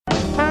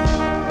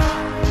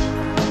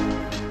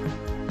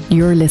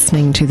You're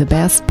listening to The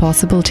Best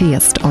Possible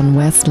Taste on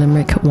West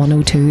Limerick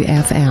 102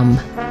 FM.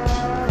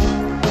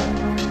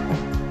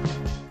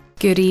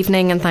 Good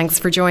evening and thanks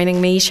for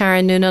joining me,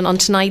 Sharon Noonan, on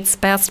tonight's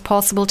Best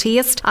Possible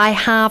Taste. I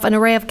have an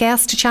array of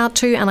guests to chat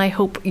to and I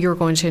hope you're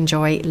going to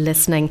enjoy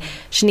listening.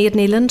 Sinead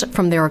Neeland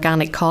from the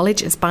Organic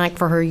College is back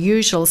for her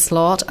usual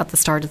slot at the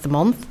start of the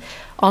month.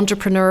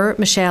 Entrepreneur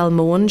Michelle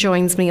Mohan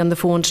joins me on the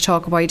phone to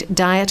talk about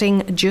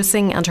dieting,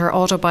 juicing and her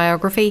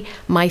autobiography,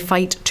 My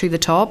Fight to the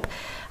Top.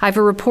 I have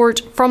a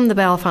report from the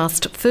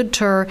Belfast Food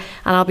Tour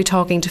and I'll be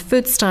talking to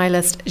food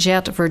stylist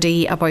Jet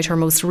Verdi about her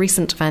most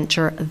recent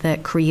venture, The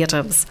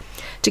Creatives.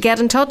 To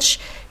get in touch,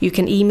 you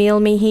can email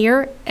me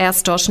here,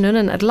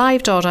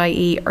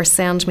 s.noonan@live.ie, or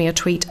send me a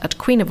tweet at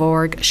Queen of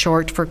Org,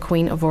 short for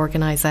Queen of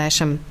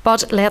Organisation.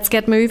 But let's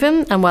get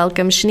moving and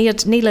welcome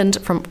Sinead Neeland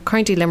from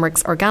County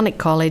Limerick's Organic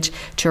College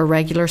to a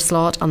regular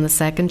slot on the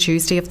second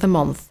Tuesday of the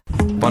month.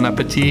 Bon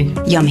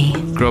appetit. Yummy.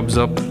 Grubs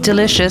up.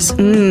 Delicious.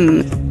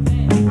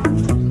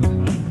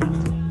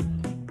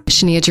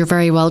 Sinead, you're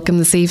very welcome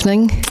this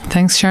evening.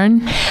 Thanks,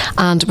 Sharon.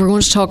 And we're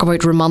going to talk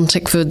about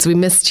romantic foods. We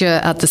missed you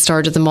at the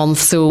start of the month,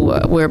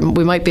 so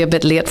we might be a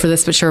bit late for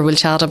this, but sure, we'll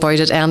chat about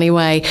it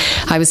anyway.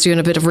 I was doing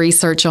a bit of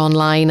research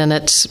online and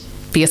it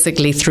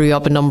basically threw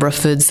up a number of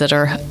foods that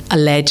are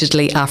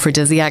allegedly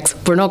aphrodisiacs.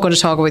 We're not going to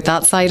talk about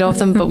that side of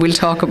them, but we'll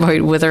talk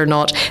about whether or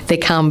not they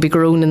can be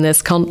grown in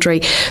this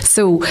country.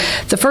 So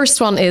the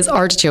first one is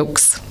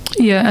artichokes.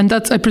 Yeah, and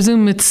that's, I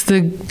presume it's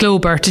the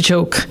globe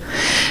artichoke,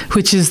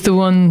 which is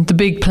the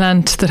big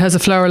plant that has a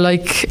flower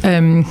like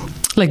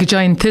a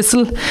giant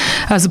thistle,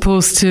 as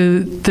opposed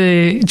to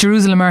the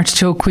Jerusalem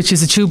artichoke, which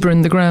is a tuber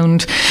in the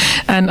ground.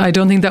 And I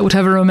don't think that would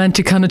have a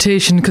romantic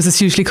connotation because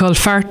it's usually called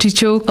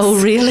fartichoke.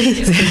 Oh,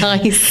 really?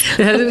 Nice.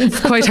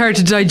 It's quite hard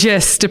to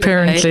digest,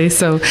 apparently.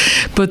 Okay.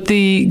 But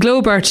the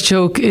globe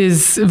artichoke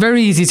is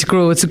very easy to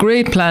grow. It's a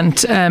great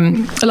plant.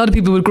 A lot of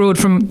people would grow it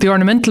from the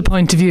ornamental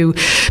point of view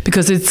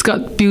because it's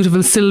got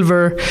beautiful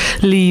silver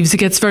leaves. It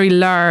gets very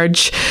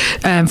large,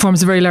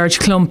 forms a very large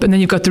clump, and then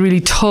you've got the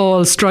really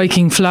tall,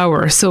 striking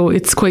flower. So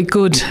it's quite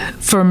good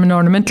from an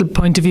ornamental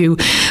point of view.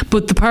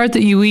 But the part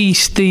that you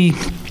eat, the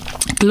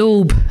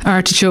globe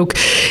artichoke,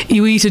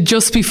 you eat it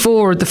just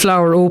before the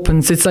flower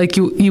opens. It's like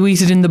you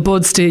eat it in the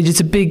bud stage. It's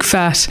a big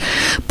fat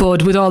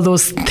bud with all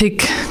those thick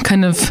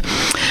kind of,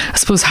 I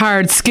suppose,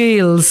 hard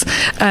scales,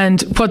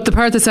 and what the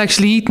part that's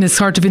actually eaten is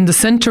sort of in the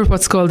centre,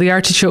 what's called the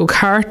artichoke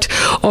heart,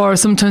 or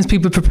sometimes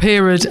people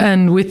prepare it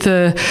and with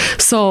the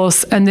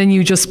sauce, and then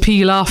you just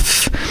peel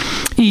off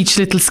each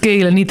little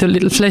scale and eat the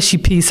little fleshy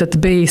piece at the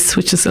base,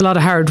 which is a lot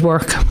of hard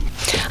work.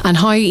 And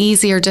how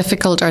easy or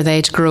difficult are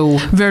they to grow?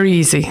 Very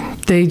easy.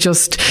 They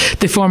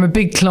form a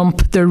big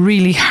clump. They're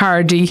really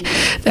hardy.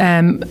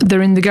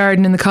 They're in the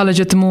garden in the college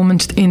at the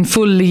moment in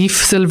full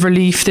leaf, silver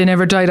leaf. They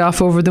never died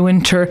off over the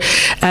winter.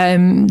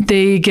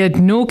 They get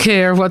no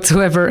care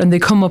whatsoever and they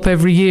come up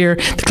every year.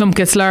 The clump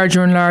gets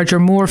larger and larger,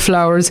 more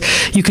flowers.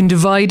 You can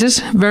divide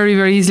it very,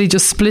 very easily.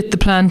 Just split the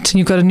plant and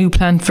you've got a new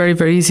plant. Very,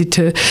 very easy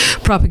to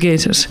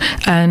propagate it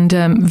and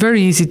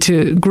very easy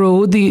to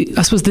grow.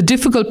 I suppose the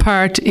difficult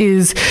part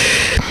is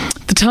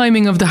the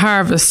timing of the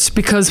harvest,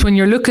 because when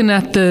you're looking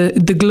at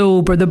the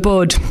globe or the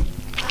bud,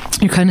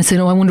 you're kind of saying,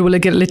 I wonder, will I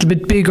get a little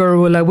bit bigger or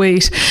will I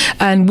wait?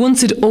 And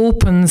once it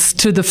opens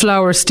to the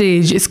flower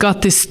stage, it's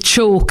got this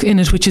choke in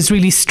it which is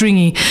really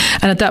stringy,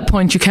 and at that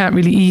point you can't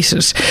really eat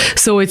it.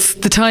 So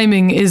the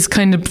timing is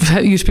kind of,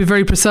 you should be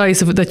very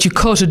precise of it, that you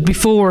cut it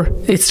before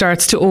it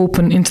starts to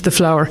open into the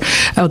flower,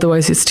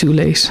 otherwise it's too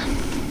late.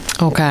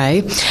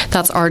 Okay,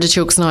 that's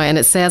artichokes now, and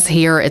it says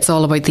here it's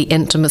all about the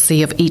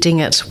intimacy of eating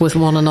it with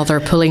one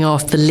another, pulling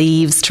off the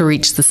leaves to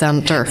reach the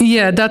centre.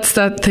 Yeah, that's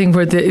that thing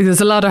where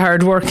there's a lot of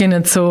hard work in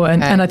it. So,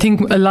 and I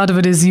think a lot of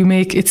it is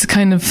it's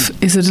kind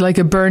of, is it like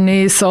a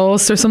béarnaise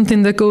sauce or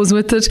something that goes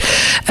with it?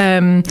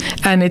 And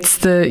it's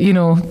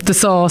the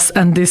sauce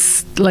and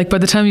this, like by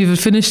the time you've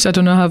finished, I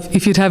don't know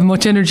if you'd have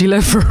much energy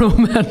left for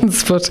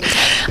romance. But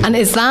and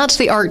is that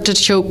the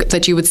artichoke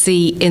that you would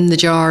see in the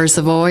jars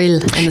of oil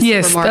in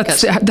the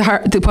supermarket? Yes, that's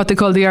what they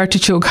call the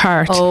artichoke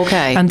heart. Oh,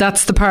 okay. And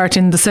that's the part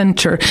in the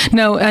centre.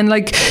 Now, and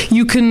like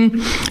you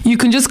can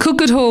just cook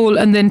it whole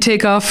and then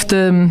take off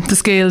the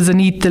scales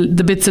and eat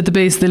the bits at the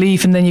base of the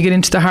leaf, and then you get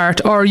into the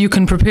heart, or you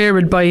can prepare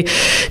it by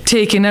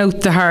taking out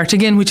the heart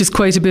again, which is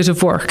quite a bit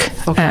of work.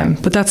 Okay.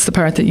 But that's the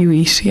part that you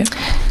eat. Yeah.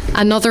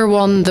 Another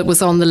one that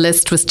was on the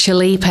list was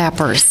chili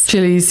peppers.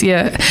 Chilies,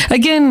 yeah.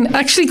 Again,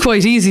 actually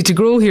quite easy to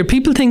grow here.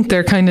 People think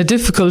they're kind of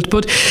difficult,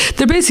 but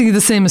they're basically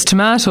the same as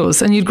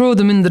tomatoes, and you'd grow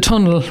them in the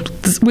tunnel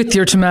with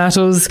your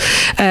tomatoes.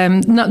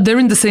 They're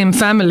in the same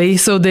family,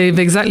 so they've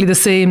exactly the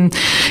same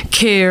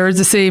care,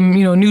 the same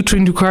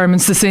nutrient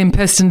requirements, the same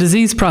pest and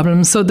disease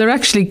problems. So they're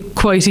actually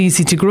quite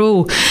easy to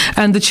grow.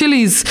 And the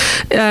chilies,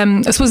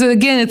 I suppose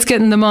again, it's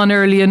getting them on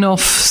early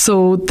enough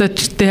so that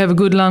they have a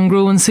good long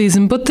growing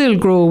season, but they'll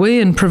grow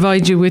away and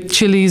provide you with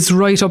chilies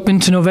right up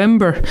into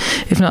November,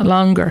 if not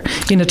longer,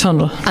 in a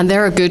tunnel. And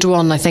they're a good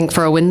one, I think,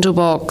 for a window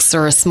box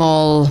or a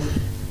small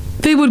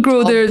They would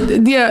grow there,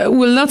 yeah.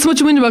 Well, not so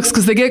much a window box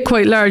because they get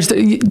quite large.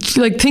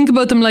 Like, think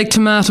about them like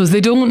tomatoes.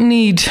 They don't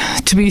need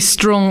to be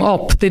strung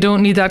up. They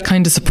don't need that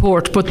kind of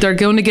support. But they're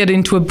going to get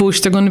into a bush.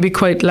 They're going to be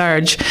quite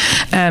large.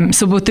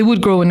 But they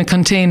would grow in a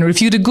container.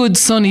 If you had a good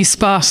sunny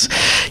spot,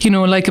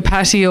 like a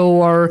patio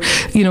or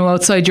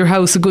outside your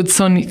house, a good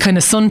sunny kind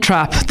of sun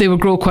trap, they would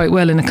grow quite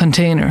well in a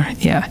container.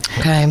 Yeah.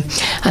 Okay.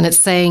 And it's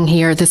saying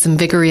here, this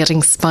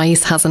invigorating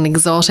spice has an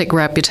exotic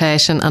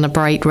reputation and a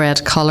bright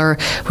red colour,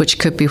 which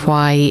could be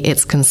why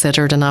it's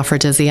considered an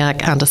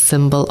aphrodisiac and a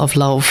symbol of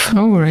love.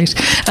 Oh, right.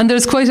 And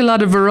there's quite a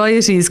lot of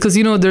varieties because,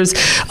 there's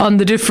on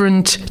the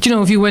different,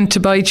 if you went to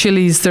buy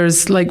chilies,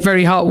 there's like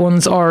very hot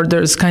ones or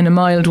there's kind of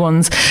mild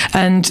ones.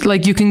 And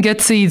like you can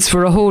get seeds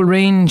for a whole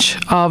range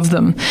of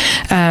them,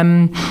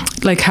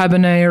 like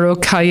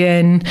habanero,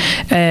 cayenne,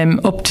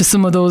 up to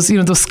some of those,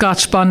 those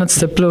Scotch bonnets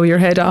that blow your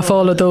head off,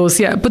 all of those.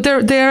 Yeah. But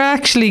they're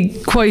actually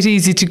quite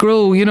easy to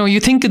grow. You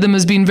think of them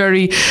as being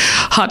very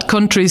hot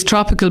countries,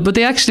 tropical, but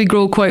they actually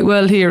grow quite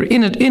well here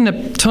in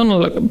a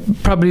tunnel,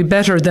 probably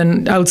better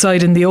than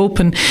outside in the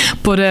open.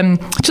 But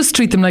just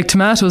treat them like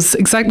tomatoes,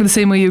 exactly the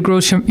same way you grow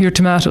your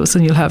tomatoes,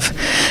 and you'll have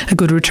a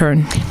good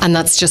return. And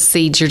that's just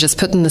seeds. You're just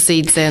putting the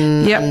seeds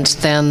in, and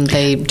then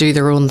they do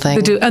their own thing.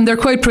 They do, and they're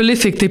quite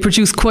prolific. They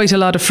produce quite a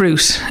lot of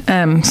fruit,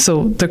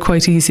 so they're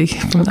quite easy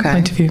from that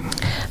point of view.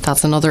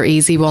 That's another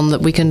easy one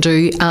that we can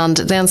do. And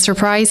then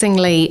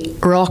surprisingly,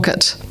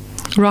 rocket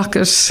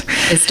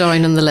is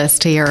down on the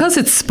list here because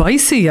it's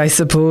spicy, I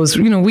suppose.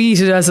 We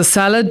eat it as a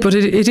salad, but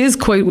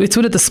it's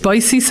one of the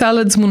spicy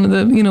salads. One of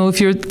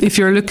the, if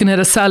you're looking at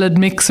a salad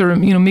mix or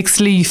mixed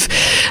leaf,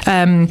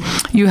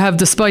 you have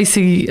the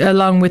spicy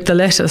along with the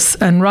lettuce,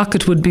 and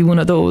rocket would be one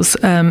of those.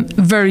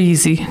 Very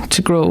easy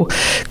to grow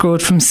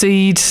it from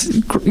seed.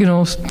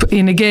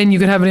 And again, you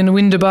could have it in a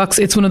window box.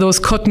 It's one of those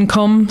cut and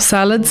come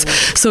salads,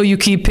 so you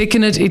keep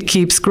picking it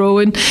keeps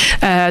growing.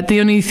 The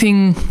only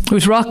thing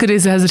with rocket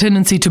is it has a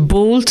tendency to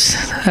bolt,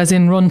 as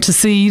in run to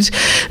seed,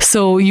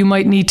 so you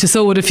might need to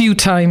sow it a few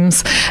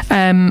times,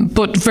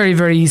 but very,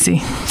 very easy.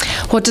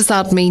 What does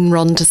that mean,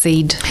 run to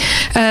seed?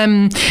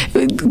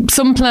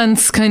 Some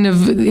plants kind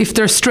of, if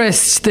they're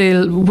stressed,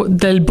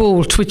 they'll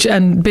bolt,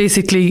 and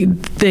basically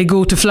they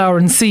go to flower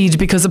and seed,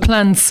 because a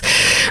plant's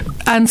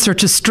answer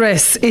to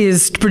stress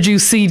is to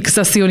produce seed, because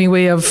that's the only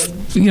way of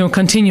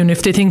continuing.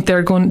 If they think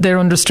they're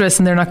under stress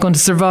and they're not going to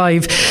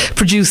survive,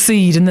 produce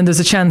seed, and then there's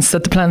a chance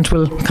that the plant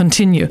will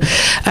continue.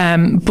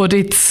 But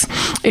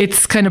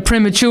it's kind of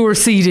premature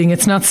seeding.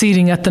 It's not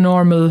seeding at the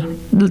normal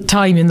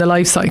time in the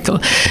life cycle.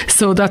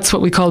 So that's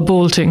what we call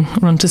bolting,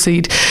 run to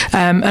seed.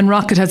 And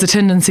rocket has a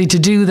tendency to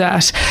do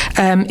that.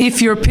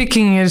 If you're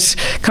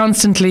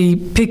constantly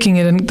picking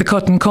it and the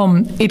cut and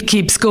come, it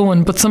keeps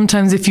going. But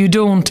sometimes if you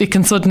don't, it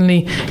can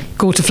suddenly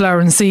go to flower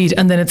and seed,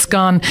 and then it's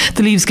gone.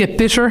 The leaves get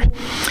bitter,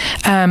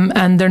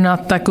 and they're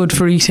not that good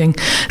for eating.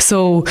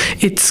 So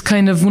it's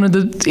kind of one of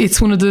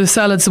the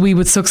salads that we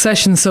would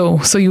succession sow.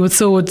 So you would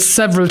sow it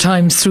several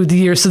times through the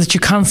year so that you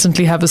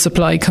constantly have a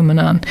supply coming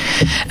on.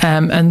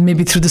 And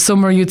maybe through the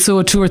summer you'd sow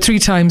it 2 or 3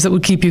 times. That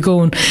would keep you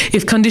going.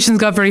 If conditions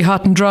got very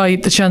hot and dry,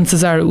 the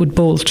chances are it would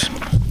bolt.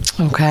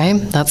 Okay,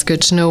 that's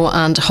good to know.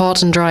 And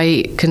hot and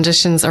dry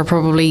conditions are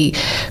probably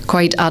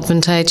quite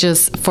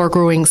advantageous for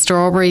growing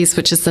strawberries,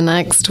 which is the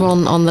next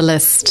one on the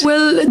list.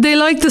 Well, they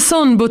like the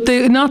sun, but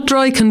not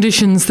dry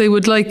conditions. They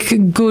would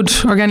like good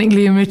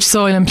organically enriched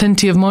soil and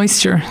plenty of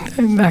moisture,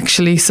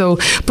 actually. So,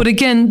 but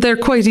again, they're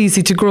quite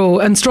easy to grow.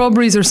 And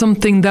strawberries are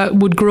something that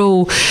would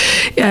grow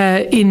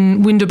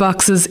in window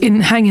boxes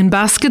in hanging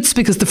baskets,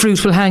 because the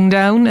fruit will hang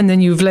down, and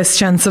then you've less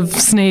chance of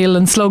snail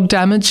and slug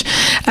damage.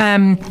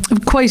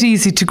 Quite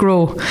easy to grow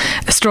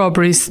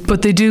strawberries,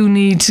 but they do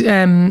need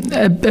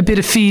a bit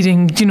of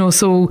feeding,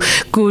 so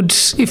good.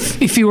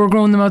 If you were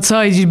growing them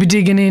outside, you'd be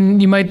digging in,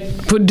 you might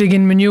dig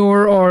in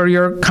manure or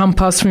your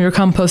compost from your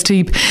compost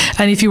heap.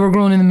 And if you were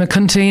growing them in a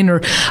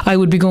container, I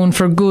would be going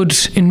for good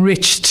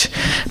enriched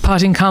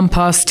potting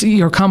compost,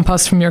 your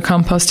compost from your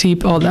compost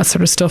heap, all that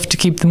sort of stuff to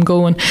keep them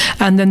going.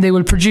 And then they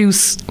will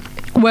produce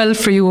well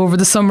for you over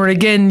the summer.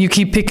 Again, you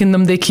keep picking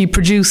them, they keep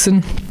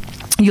producing.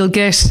 You'll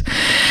get,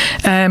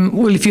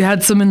 if you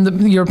had some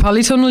in your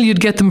polytunnel, you'd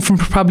get them from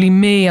probably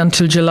May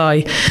until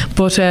July.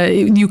 But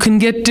you can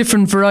get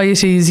different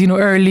varieties,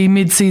 early,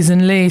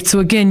 mid-season, late. So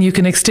again, you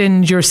can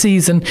extend your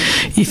season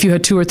if you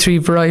had 2 or 3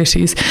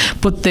 varieties.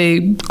 But they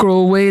grow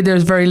away.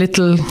 There's very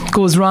little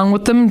goes wrong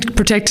with them.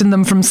 Protecting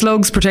them from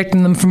slugs,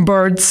 protecting them from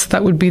birds,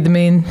 that would be the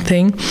main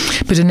thing.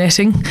 Bit of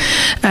netting.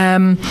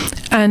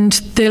 And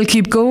they'll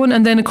keep going.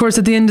 And then, of course,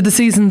 at the end of the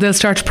season, they'll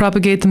start to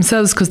propagate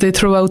themselves, because they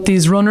throw out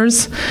these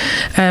runners.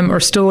 Or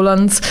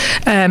stolons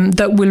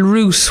that will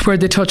root where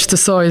they touch the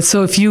soil.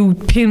 So if you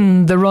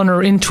pin the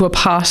runner into a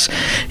pot,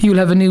 you'll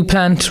have a new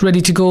plant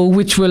ready to go,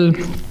 which will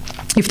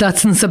if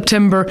that's in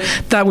September,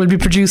 that will be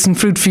producing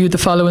fruit for you the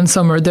following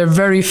summer. They're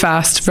very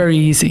fast, very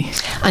easy.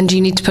 And do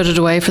you need to put it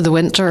away for the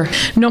winter?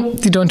 No,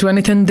 you don't do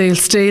anything. They'll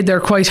stay. They're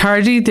quite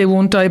hardy. They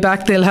won't die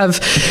back. They'll have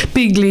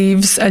big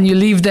leaves and you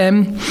leave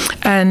them,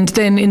 and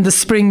then in the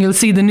spring you'll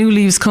see the new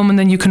leaves come, and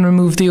then you can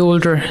remove the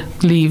older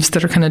leaves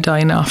that are kind of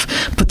dying off.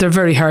 But they're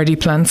very hardy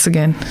plants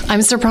again.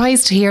 I'm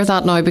surprised to hear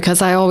that now,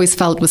 because I always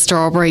felt with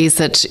strawberries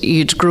that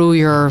you'd grow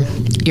your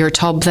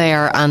tub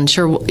there and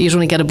sure you'd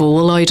only get a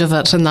bowl out of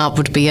it and that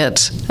would be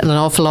it. And an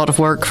awful lot of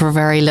work for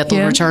very little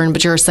return,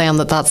 but you're saying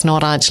that that's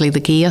not actually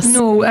the case.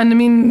 No, and I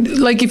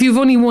mean, like if you've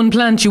only one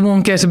plant, you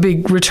won't get a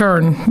big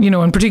return,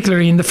 and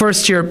particularly in the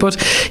first year.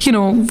 But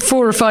 4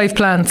 or 5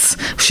 plants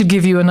should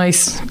give you a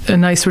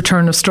nice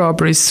return of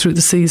strawberries through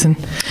the season.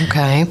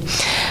 Okay,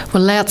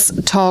 well, let's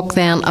talk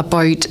then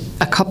about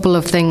a couple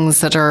of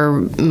things that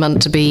are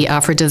meant to be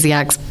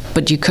aphrodisiacs,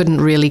 but you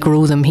couldn't really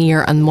grow them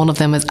here, and one of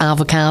them is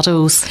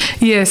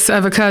avocados. Yes,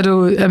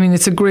 avocado, I mean,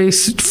 it's a great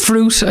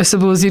fruit, I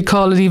suppose you'd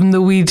call it, even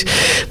though we'd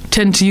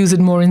tend to use it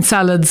more in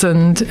salads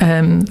and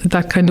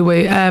that kind of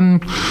way.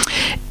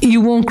 You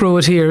won't grow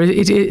it here.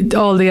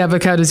 All the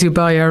avocados you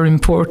buy are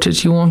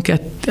imported. You won't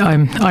get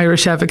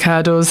Irish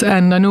avocados.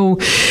 And I know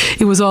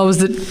it was always,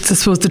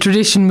 the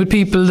tradition with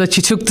people that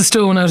you took the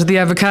stone out of the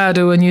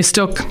avocado and you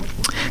stuck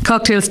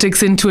cocktail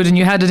sticks into it and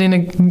you had it in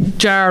a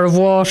jar of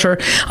water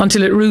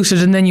until it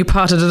rooted, and then you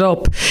potted it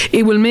up.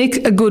 It will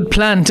make a good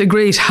plant, a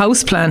great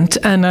house plant.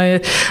 And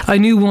I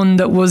knew one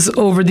that was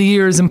over the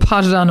years and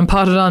potted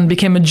on,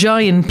 became a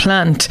giant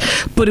plant,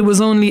 but it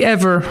was only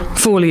ever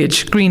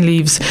foliage, green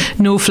leaves,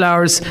 no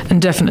flowers,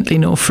 and definitely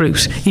no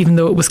fruit, even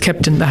though it was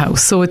kept in the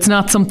house. So it's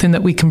not something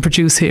that we can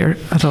produce here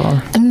at all.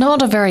 And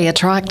not a very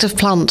attractive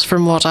plant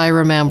from what I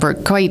remember,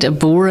 quite a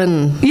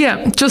boring.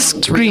 Yeah,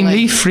 just green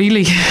leaf,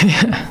 really.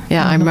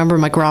 Yeah, I remember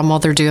my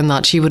grandmother doing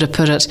that. She would have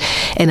put it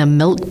in a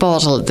milk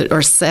bottle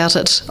or set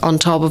it on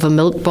top of a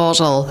milk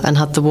bottle and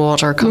had the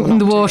water coming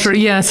the water,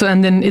 yeah, so,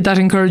 and then that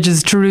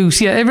encourages to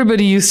root. Yeah,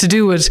 everybody used to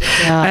do it,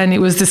 and it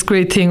was this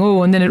great thing.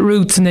 Oh, and then it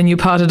roots and then you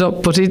pot it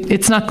up, but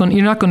it's not going.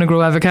 You're not going to grow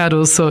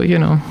avocados, so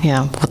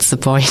Yeah, what's the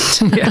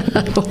point? Yeah.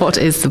 What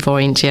is the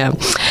point? Yeah.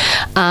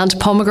 And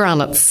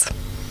pomegranates.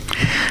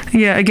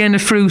 Yeah, again, a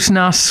fruit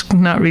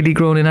not really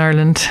grown in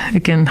Ireland.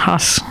 Again,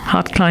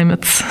 hot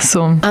climates.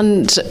 So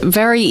and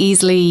very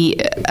easily,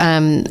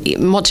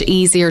 much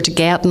easier to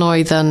get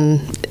now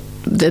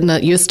than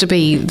it used to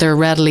be. They're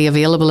readily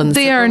available in the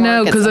They are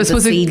now, because I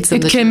suppose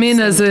it came in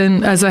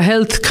as a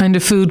health kind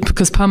of food,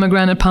 because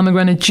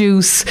pomegranate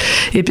juice,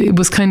 it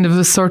was kind of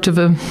a sort of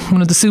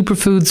one of the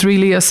superfoods,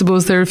 really, I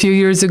suppose, there a few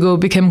years ago,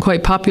 became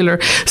quite popular.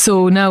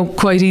 So now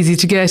quite easy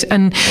to get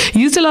and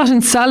used a lot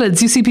in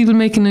salads. You see people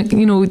making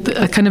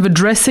a kind of a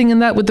dressing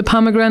and that with the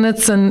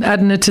pomegranates and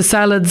adding it to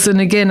salads,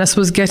 and again, I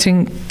suppose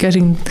getting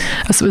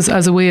I suppose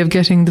as a way of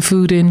getting the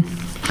food in.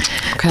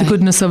 Okay. The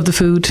goodness of the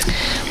food.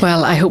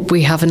 Well, I hope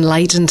we have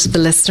enlightened the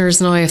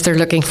listeners now if they're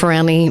looking for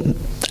any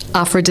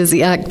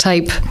aphrodisiac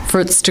type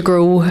fruits to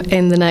grow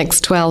in the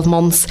next 12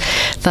 months,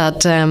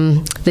 that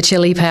the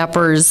chili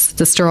peppers,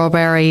 the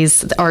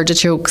strawberries, the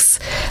artichokes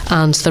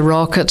and the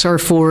rocket are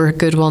 4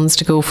 good ones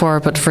to go for,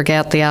 but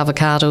forget the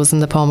avocados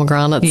and the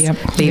pomegranates.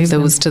 Yep, leave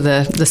those to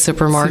the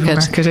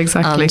supermarket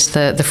exactly.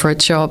 And the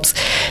fruit shops.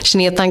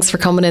 Sinead, thanks for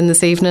coming in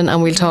this evening,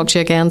 and we'll talk to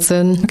you again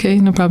soon. Okay,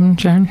 no problem,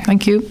 Sharon.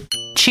 Thank you.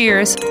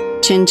 Cheers.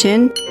 Chin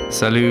chin.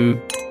 Salut.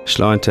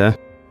 Sláinte.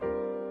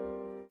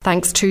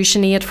 Thanks to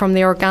Sinead from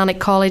the Organic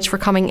College for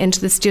coming into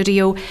the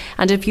studio.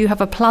 And if you have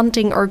a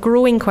planting or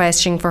growing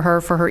question for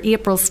her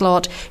April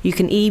slot, you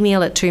can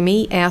email it to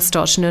me,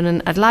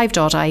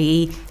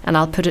 s.noonan@live.ie, and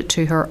I'll put it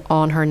to her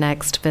on her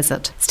next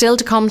visit. Still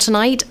to come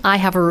tonight, I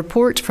have a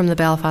report from the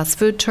Belfast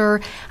Food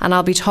Tour, and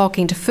I'll be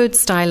talking to food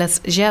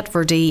stylist Jet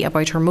Verdi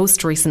about her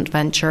most recent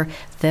venture,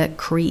 The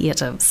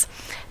Creatives.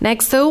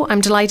 Next, though,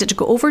 I'm delighted to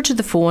go over to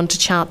the phone to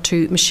chat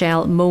to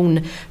Michelle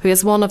Mone, who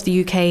is one of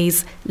the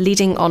UK's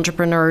leading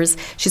entrepreneurs.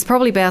 She's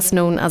probably best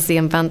known as the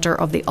inventor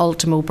of the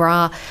Ultimo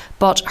bra,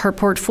 but her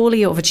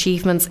portfolio of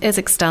achievements is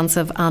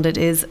extensive and it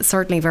is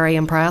certainly very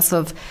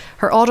impressive.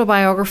 Her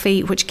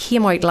autobiography, which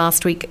came out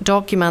last week,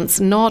 documents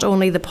not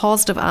only the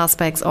positive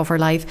aspects of her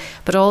life,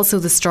 but also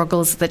the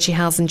struggles that she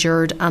has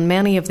endured, and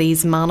many of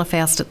these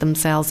manifested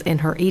themselves in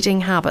her eating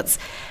habits.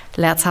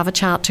 Let's have a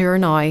chat to her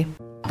now.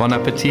 Bon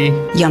appetit.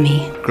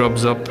 Yummy.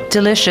 Grubs up.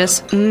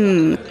 Delicious.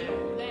 Mmm.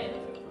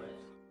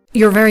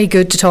 You're very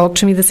good to talk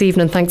to me this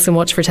evening. Thanks so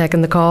much for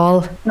taking the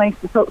call. Nice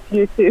to talk to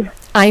you too.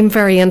 I'm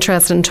very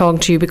interested in talking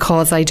to you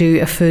because I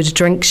do a food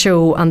drink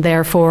show, and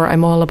therefore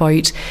I'm all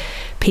about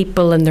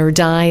people and their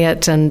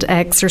diet and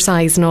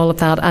exercise and all of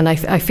that, and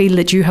I feel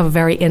that you have a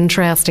very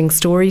interesting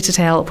story to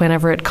tell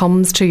whenever it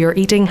comes to your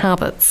eating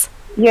habits.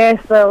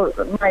 Yes, well,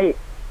 my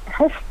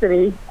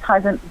history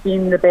hasn't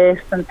been the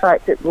best. In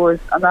fact, it was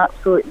an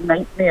absolute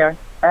nightmare.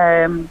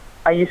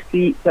 I used to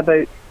eat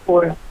about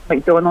 4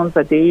 McDonald's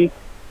a day,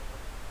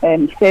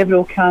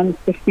 several cans,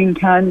 15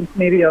 cans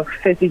maybe of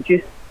fizzy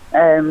juice.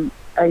 I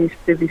used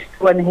to be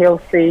so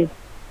unhealthy,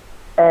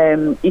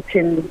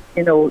 eating,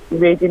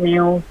 ready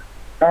meals,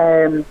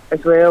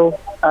 as well,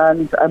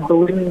 and I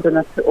ballooned and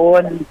I put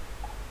on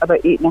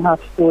about 8.5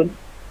 stone,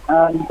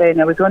 and then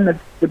I was on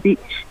the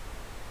beach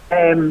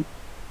in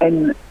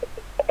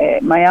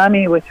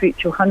Miami with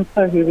Rachel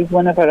Hunter, who was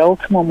one of our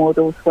Ultimo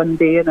models one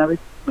day, and I was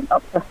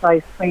up to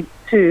size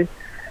 22,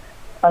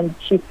 and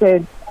she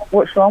said,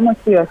 "What's wrong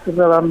with you?" I said,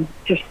 "Well, I'm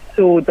just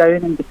so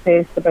down and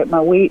depressed about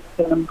my weight,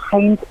 and I'm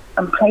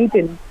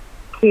hiding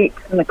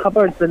cakes in the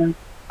cupboards, and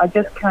I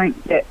just can't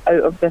get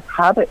out of this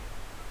habit."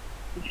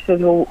 She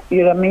said, "Well,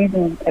 you're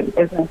amazing at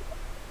business.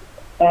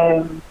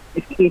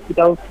 You've created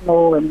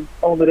Ultimo and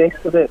all the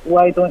rest of it.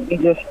 Why don't you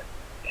just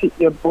treat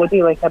your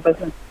body like a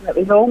business?" And it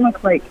was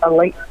almost like a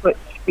light switch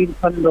being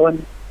turned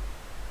on.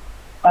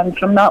 And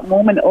from that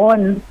moment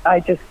on, I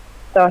just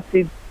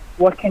started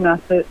working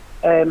at it.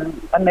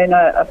 And then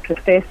a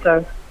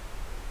Professor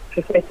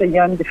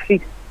Jan de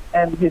Vries,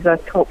 who's a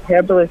top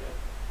herbalist,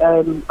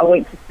 I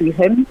went to see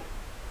him.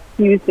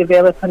 He was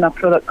developing a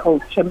product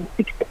called Trim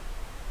Secret.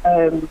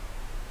 And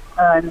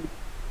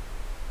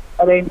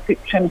I then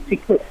took Trim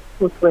Secret,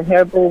 totally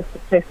herbal,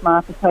 suppressed my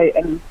appetite,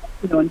 and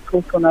in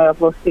total now I've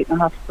lost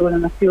 8.5 stone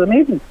and I feel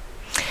amazing.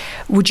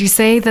 Would you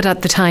say that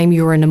at the time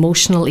you were an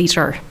emotional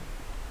eater?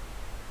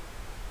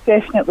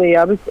 Definitely.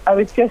 I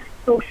was just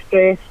so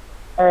stressed,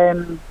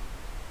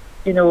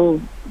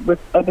 with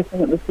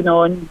everything that was going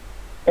on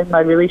in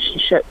my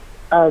relationship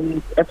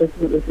and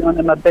everything that was going on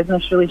in my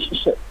business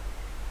relationship.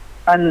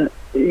 And,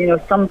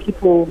 some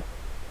people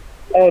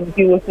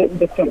deal with it in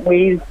different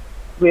ways,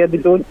 where they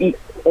don't eat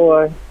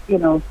or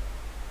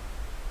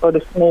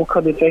the smoke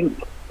or the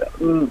drink.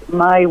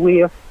 My way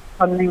of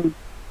turning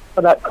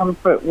for that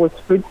comfort was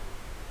food.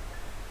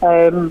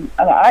 And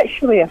it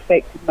actually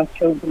affected my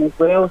children as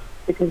well,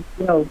 because,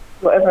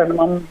 whatever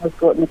mum has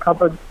got in the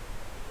cupboard,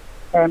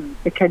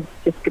 the kids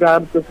just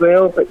grabbed as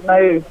well. But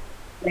now,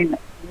 I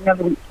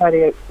never eat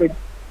carry out food,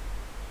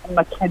 and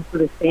my kids are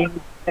the same.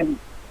 And,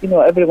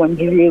 everyone's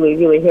really,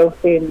 really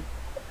healthy, and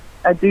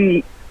I do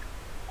eat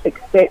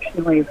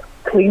exceptionally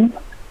clean,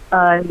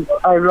 and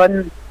I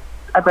run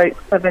about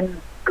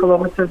 7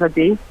 kilometres a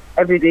day,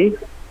 every day.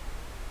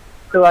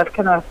 So I've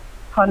kind of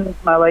turned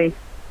my life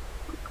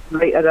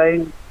right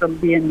around from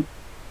being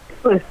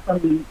useless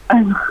and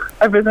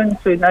everything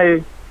to now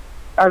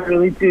I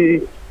really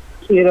do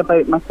care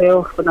about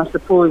myself. And I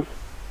suppose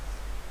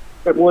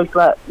it was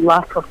that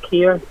lack of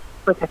care.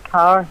 It's like a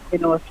car,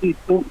 if you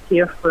don't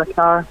care for a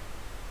car,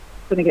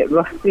 it's going to get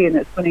rusty and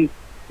it's going to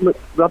look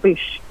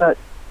rubbish. But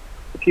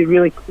if you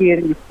really care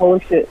and you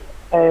polish it,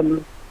 it's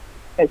going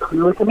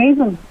to look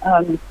amazing.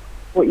 And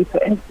what you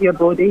put into your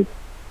body,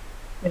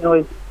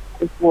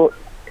 is what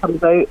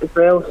comes out as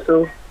well.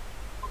 So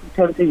in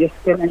terms of your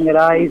skin and your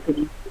eyes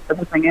and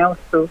everything else.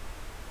 So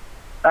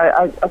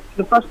I for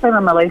the first time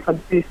in my life, I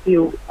do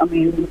feel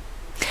amazing.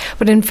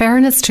 But in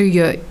fairness to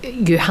you,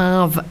 you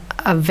have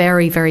a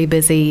very, very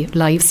busy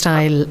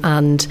lifestyle,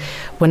 and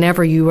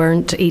whenever you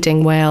weren't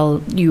eating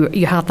well,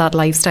 you had that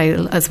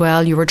lifestyle as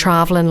well. You were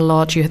travelling a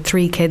lot, you had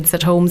 3 kids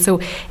at home, so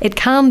it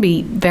can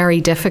be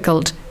very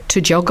difficult to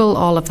juggle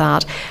all of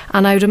that.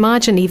 And I would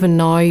imagine even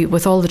now,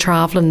 with all the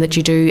travelling that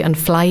you do and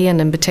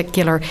flying in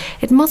particular,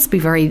 it must be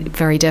very,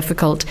 very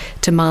difficult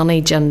to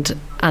manage and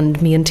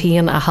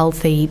maintain a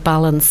healthy,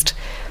 balanced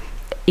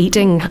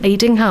eating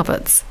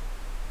habits.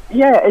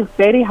 Yeah, it's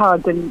very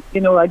hard, and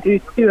I do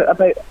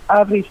about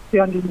average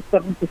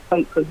 270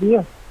 flights a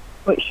year,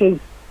 which is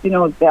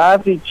the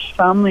average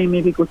family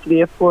maybe go to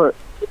the airport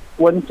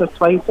once or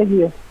twice a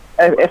year,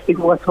 if they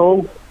go at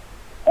all.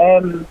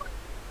 And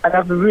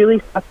I've really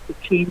started to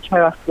change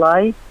how I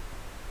fly.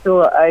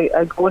 So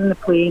I go on the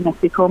plane, I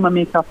take all my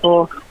makeup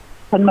off,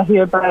 pin my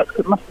hair back,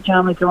 put my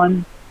pyjamas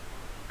on,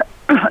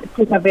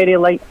 take a very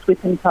light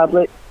sleeping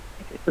tablet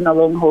if it's on a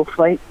long haul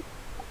flight,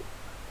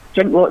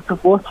 drink lots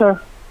of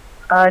water,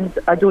 and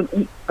I don't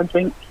eat or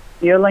drink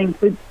airline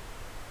food,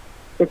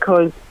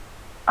 because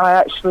I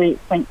actually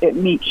think it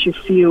makes you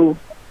feel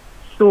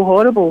so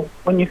horrible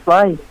when you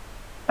fly,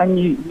 and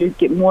you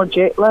get more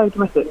jet lagged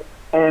with it.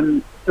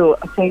 So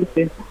I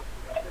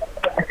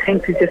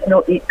tend to just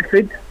not eat the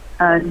food,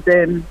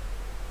 and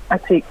I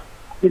take,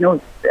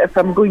 if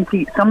I'm going to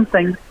eat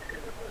something,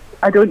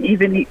 I don't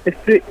even eat the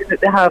fruit that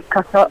they have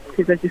cut up,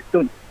 because I just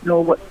don't know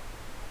what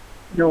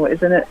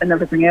is in it and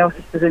everything else.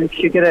 If there's any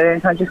sugar in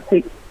it, I just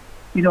take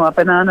a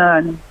banana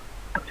and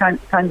a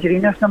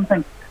tangerine or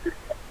something.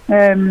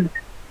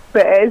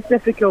 But it is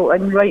difficult,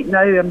 and right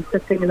now I'm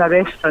sitting in a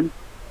restaurant,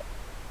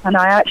 and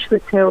I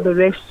actually tell the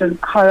restaurant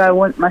how I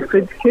want my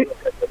food cooked.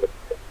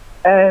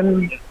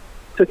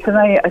 So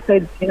tonight I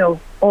said,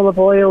 olive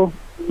oil,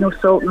 no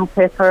salt, no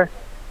pepper,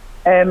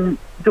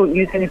 don't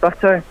use any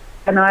butter,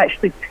 and I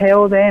actually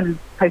tell them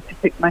how to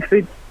cook my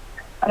food.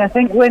 And I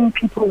think when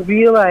people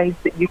realise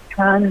that you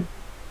can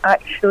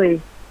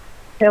actually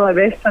tell a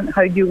restaurant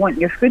how you want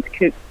your food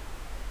cooked,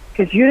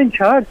 because you're in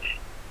charge.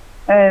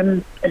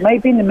 It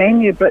might be in the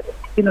menu, but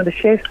the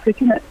chef's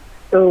cooking it,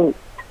 so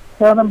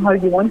tell them how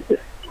you want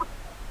it.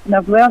 And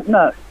I've learnt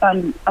that,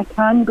 and I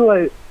can go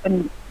out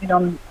and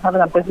I'm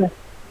having a business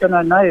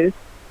dinner now,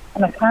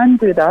 and I can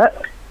do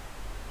that.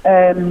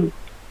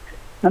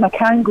 and I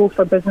can go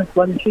for business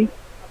lunches,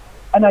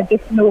 and I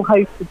just know how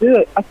to do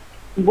it.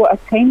 What I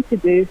tend to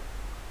do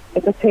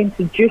is I tend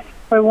to juice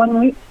for 1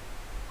 week.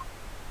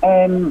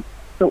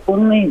 So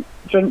only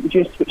drink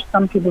juice, which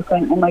some people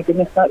think, oh my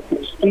goodness, that's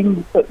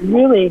extreme. But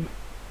really,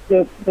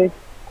 the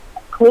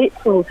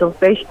platefuls of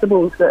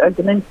vegetables that are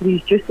going into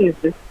these juices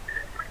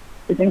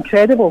is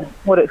incredible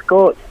what it's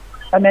got.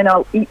 And then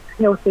I'll eat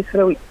healthy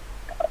for a week.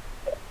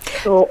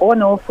 So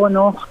on, off, on,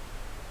 off.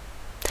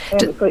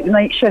 It's like the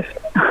night shift.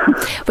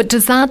 But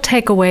does that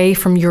take away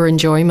from your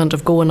enjoyment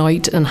of going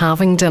out and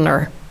having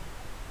dinner?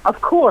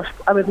 Of course,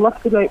 I would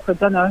love to go out for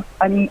dinner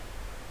and eat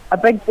a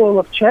big bowl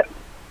of chips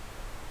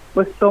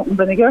with salt and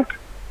vinegar.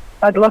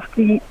 I'd love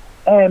to eat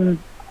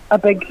a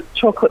big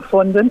chocolate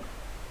fondant,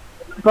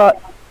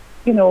 but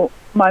you know,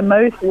 my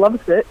mouth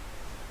loves it,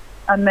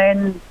 and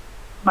then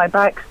my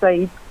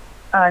backside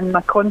and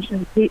my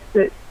conscience hates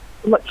it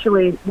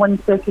literally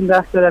 1 second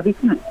after I've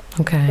eaten it.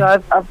 Okay.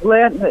 So I've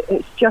learned that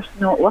it's just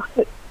not worth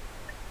it.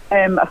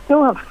 I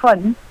still have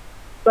fun,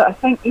 but I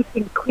think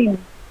eating clean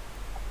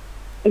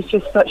is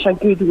just such a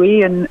good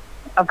way, and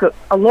I've got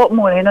a lot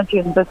more energy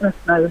in business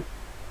now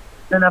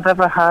than I've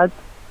ever had.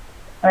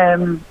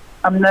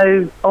 I'm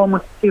now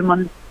almost 2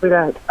 months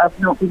where I've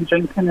not been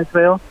drinking as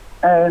well.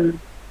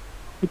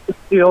 Just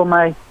through all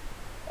my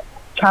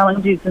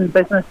challenges in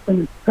business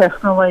and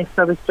personal life,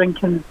 I was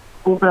drinking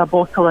over a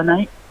bottle a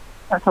night.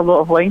 That's a lot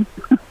of wine.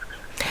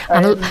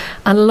 And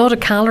a lot of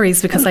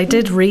calories, because I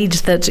did read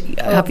that.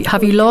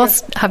 Have you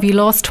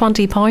lost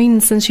 20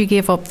 pounds since you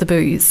gave up the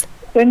booze?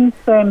 Since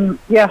I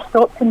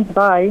stopped in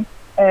Dubai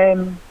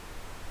when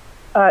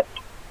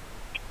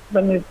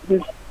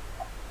the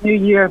New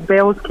Year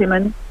bells came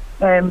in,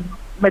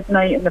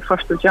 midnight on the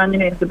 1st of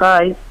January in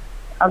Dubai.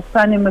 I was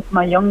standing with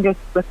my youngest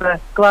with a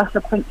glass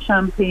of pink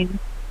champagne,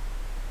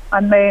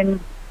 and then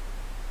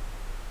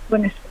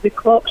when the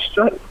clock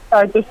struck,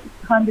 I just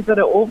handed it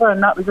over,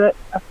 and that was it.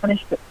 I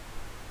finished it.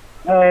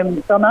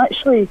 So I'm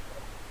actually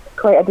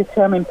quite a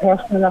determined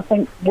person, and I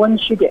think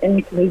once you get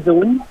into the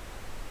zone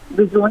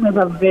is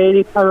a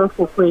very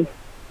powerful place,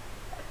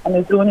 and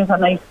the zone is a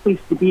nice place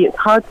to be. It's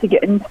hard to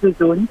get into the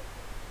zone,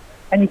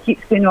 and you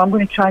keep saying, I'm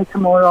going to try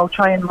tomorrow, I'll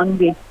try on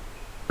Monday.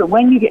 But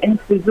when you get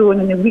into the zone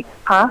and the weeks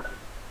pass,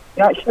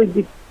 you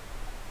actually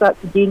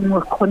start to gain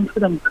more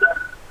confidence,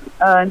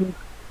 and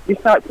you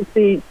start to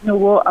say, you know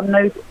what, I'm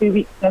now 2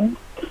 weeks in,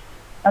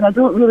 and I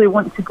don't really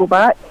want to go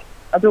back.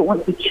 I don't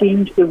want to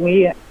change the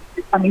way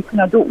I'm eating.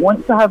 I don't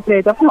want to have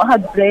bread. I've not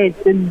had bread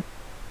in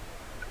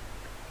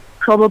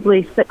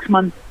probably 6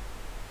 months.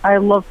 I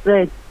love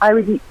bread. I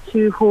would eat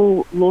 2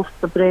 whole loaves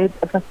of bread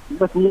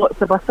with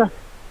lots of butter.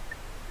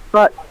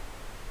 But,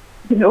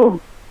 you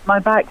know, my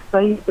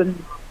backside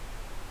and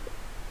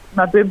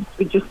my boobs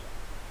would just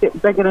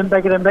get bigger and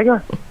bigger and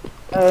bigger.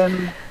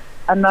 And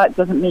that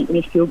doesn't make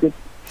me feel good.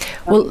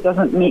 It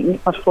doesn't make me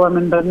perform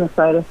in business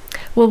either.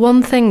 Well,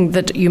 one thing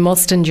that you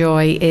must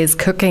enjoy is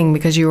cooking,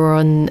 because you were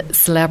on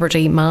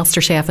Celebrity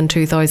MasterChef in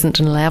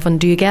 2011.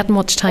 Do you get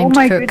much time to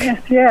cook? Oh my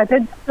goodness, yeah, I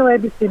did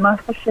Celebrity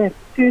MasterChef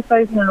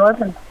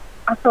 2011.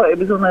 I thought it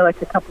was only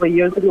like a couple of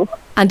years ago.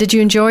 And did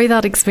you enjoy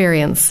that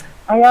experience?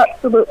 I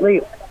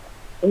absolutely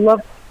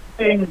loved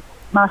doing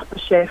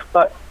MasterChef,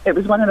 but it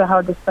was one of the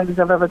hardest things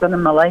I've ever done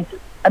in my life.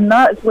 And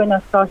that's when I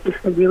started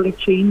to really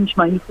change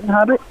my eating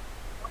habits.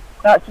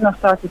 That's when I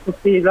started to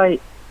say, right,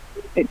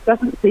 it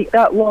doesn't take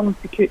that long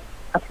to cook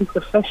a piece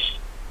of fish,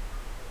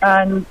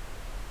 and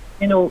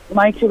you know,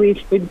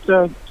 microwave foods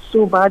are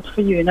so bad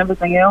for you and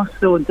everything else,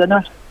 so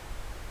dinner,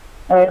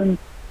 and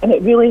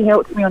it really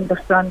helped me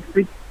understand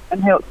food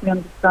and helped me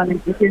understand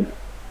ingredients.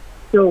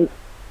 So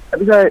it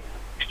was a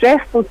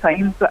stressful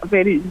time, but a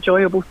very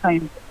enjoyable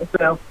time as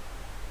well.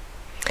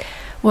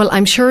 Well,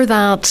 I'm sure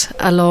that,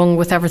 along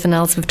with everything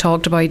else we've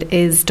talked about,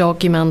 is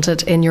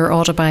documented in your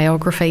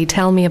autobiography.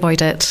 Tell me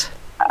about it.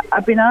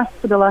 I've been asked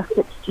for the last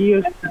 6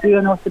 years to do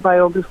an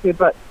autobiography,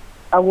 but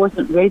I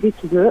wasn't ready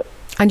to do it.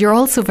 And you're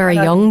also very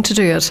young to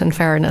do it, in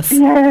fairness.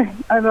 Yeah,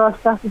 I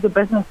started the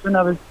business when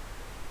I was,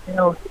 you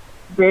know,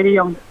 very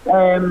young.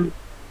 And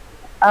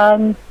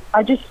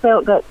I just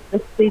felt that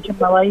this stage in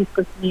my life,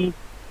 with me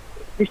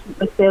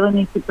recently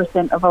selling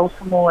 80% of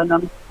Ultimo, and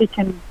I'm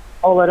speaking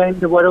all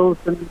around the world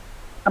and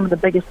some of the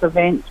biggest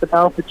events with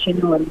Al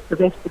Pacino and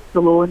Sylvester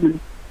Stallone, and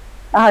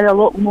I had a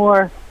lot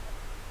more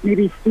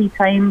maybe free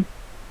time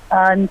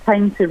and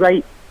time to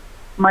write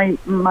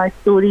my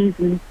stories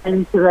and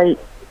time to write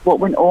what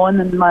went on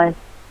in my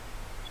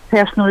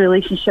personal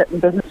relationship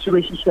and business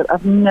relationship.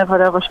 I've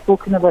never ever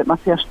spoken about my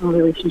personal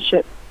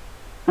relationship,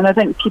 and I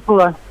think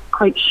people are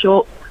quite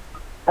shocked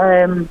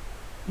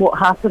what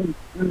happened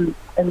in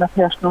my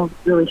personal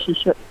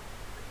relationship.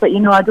 But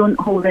you know, I don't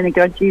hold any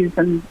grudges,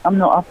 and I'm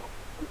not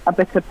a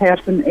bitter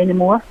person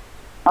anymore.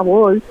 I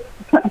was,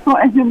 but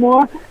not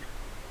anymore.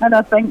 And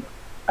I think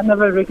I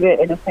never regret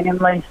anything in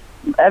life.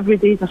 Every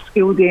day is a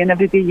school day, and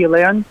every day you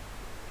learn.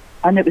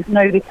 And it was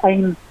now the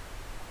time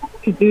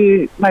to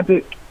do my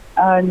book.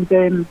 And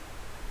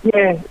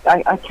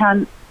I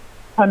can't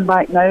turn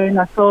back now. And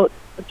I thought,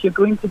 if you're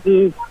going to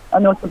do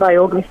an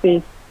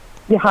autobiography,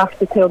 you have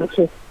to tell the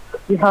truth.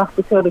 you have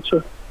to tell the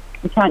truth.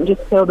 You can't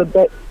just tell the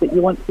bits that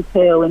you want to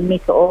tell and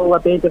make it all a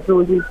bed of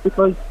roses,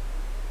 because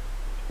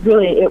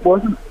really it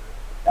wasn't.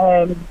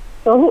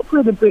 So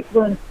hopefully the book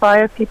will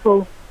inspire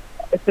people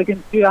if they're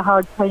going through a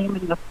hard time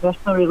in their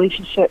personal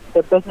relationship,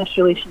 their business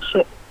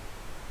relationship,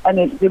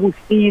 and they will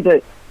see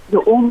that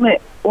the only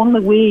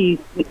way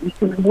that you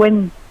can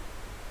win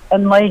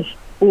in life,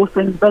 both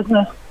in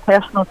business,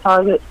 personal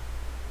targets,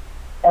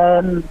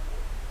 and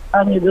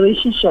your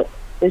relationship,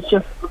 is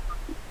just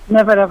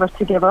never ever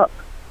to give up.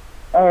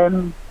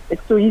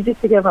 It's so easy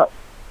to give up,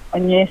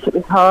 and yes, it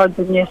was hard,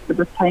 and yes, there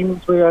were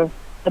times where I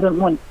didn't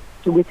want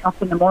to wake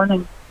up in the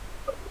morning,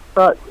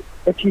 but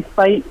if you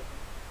fight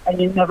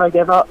and you never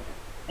give up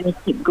and you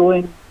keep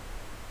going,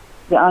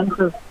 the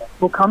answers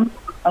will come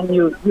and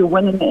you'll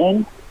win in the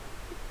end.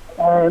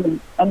 And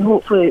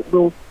hopefully it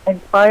will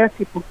inspire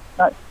people.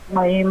 That's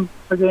my aim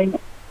for doing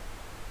it.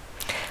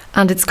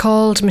 And it's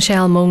called,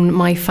 Michelle Mone,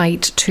 My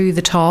Fight to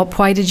the Top.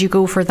 Why did you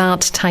go for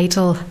that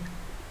title?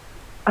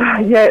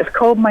 Yeah, it's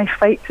called My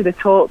Fight to the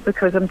Top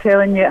because I'm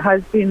telling you, it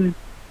has been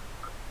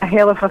a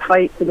hell of a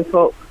fight to the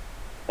top.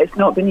 It's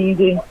not been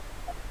easy.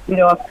 You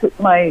know, I've put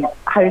my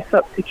house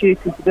up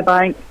security to the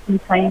bank 3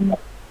 times.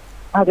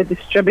 I had a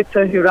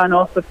distributor who ran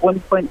off with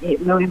 £1.8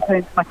 million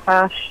of my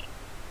cash.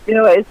 You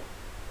know,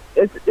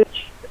 it's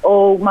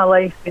all my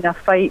life been a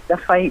fight.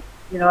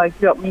 You know, I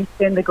grew up in East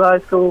End of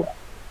Glasgow,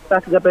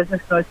 started a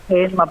business when I was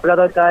 10. My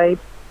brother died.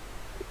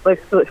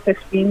 Left school at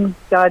 15.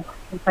 Dad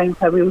confined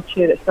to a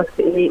wheelchair at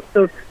 58.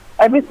 So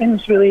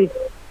everything's really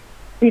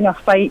been a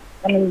fight.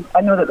 I mean,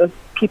 I know that there's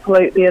people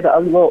out there that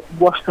are a lot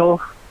worse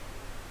off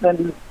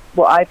than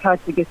what I've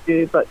had to get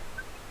through, but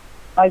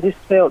I just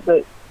felt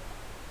that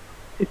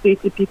to say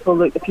to people,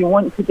 look, if you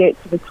want to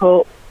get to the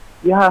top,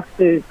 you have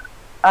to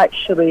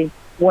actually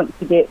want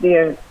to get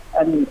there.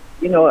 And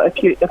you know,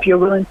 if you're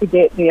willing to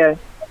get there,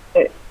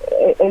 it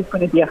is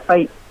going to be a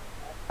fight,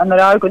 and there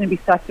are going to be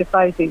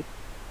sacrifices.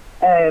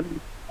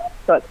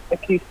 But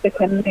if you stick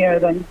in there,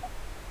 then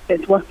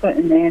it's worth it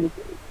in the end.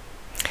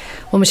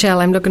 Well, Michelle,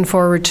 I'm looking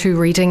forward to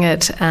reading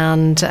it,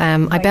 and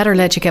I better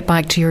let you get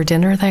back to your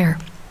dinner there.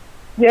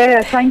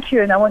 Yeah, thank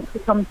you. And I want to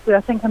come to,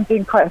 I think I'm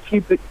doing quite a few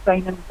book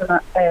signings in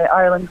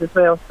Ireland as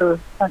well, so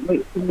can't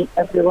wait to meet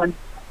everyone.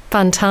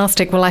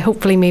 Fantastic. Well, I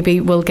hopefully maybe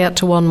will get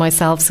to one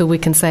myself so we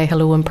can say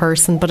hello in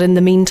person. But in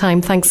the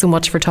meantime, thanks so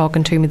much for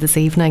talking to me this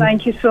evening.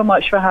 Thank you so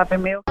much for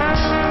having me.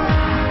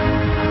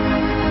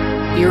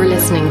 You're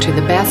listening to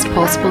The Best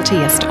Possible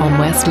Taste on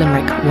West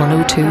Limerick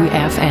 102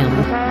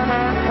 FM.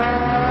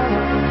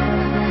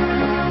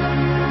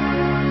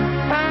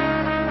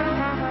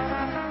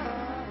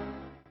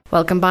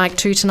 Welcome back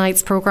to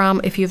tonight's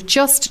programme. If you've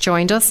just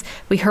joined us,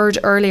 we heard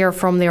earlier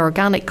from the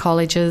Organic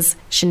College's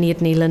Sinead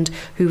Neeland,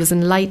 who was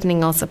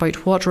enlightening us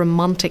about what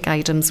romantic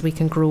items we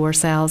can grow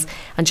ourselves.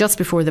 And just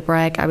before the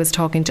break, I was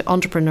talking to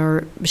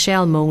entrepreneur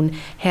Michelle Mone,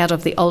 head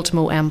of the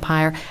Ultimo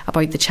Empire,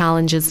 about the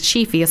challenges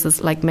she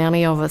faces, like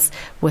many of us,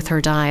 with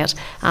her diet.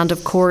 And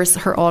of course,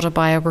 her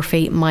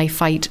autobiography, My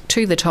Fight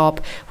to the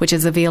Top, which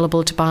is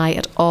available to buy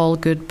at all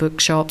good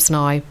bookshops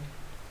now.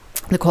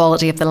 The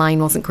quality of the line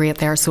wasn't great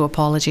there, so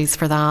apologies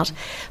for that.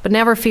 But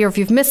never fear if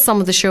you've missed some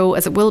of the show,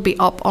 as it will be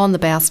up on the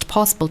Best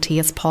Possible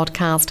Taste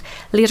podcast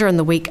later in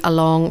the week,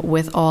 along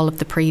with all of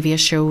the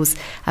previous shows.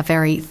 A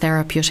very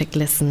therapeutic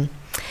listen.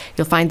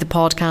 You'll find the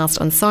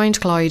podcast on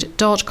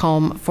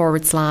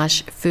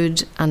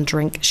soundcloud.com/food and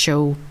drink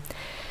show.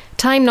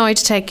 Time now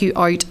to take you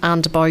out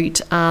and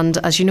about, and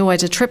as you know, I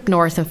did a trip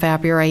north in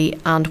February,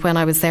 and when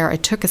I was there I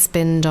took a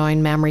spin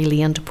down memory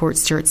lane to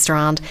Portstewart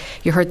Strand.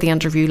 You heard the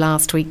interview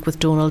last week with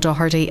Donald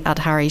Doherty at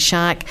Harry's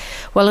Shack.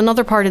 Well,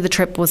 another part of the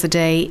trip was a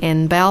day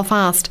in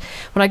Belfast.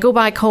 When I go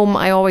back home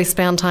I always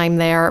spend time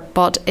there,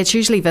 but it's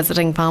usually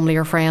visiting family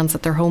or friends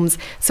at their homes,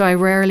 so I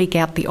rarely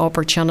get the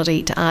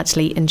opportunity to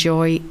actually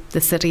enjoy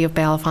the city of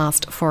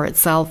Belfast for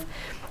itself.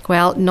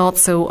 Well, not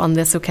so on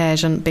this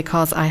occasion,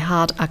 because I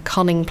had a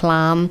cunning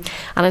plan,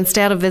 and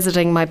instead of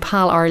visiting my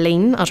pal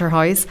Arlene at her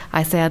house,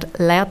 I said,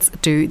 let's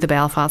do the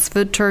Belfast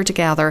food tour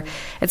together.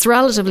 It's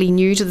relatively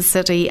new to the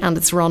city, and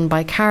it's run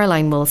by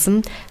Caroline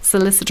Wilson,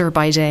 solicitor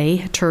by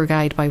day, tour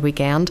guide by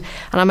weekend,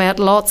 and I met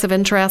lots of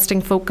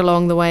interesting folk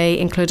along the way,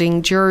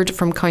 including Gerd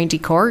from County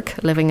Cork,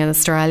 living in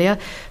Australia,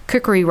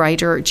 cookery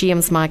writer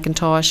James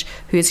McIntosh,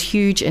 who is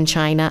huge in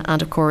China,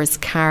 and of course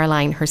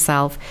Caroline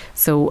herself.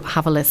 So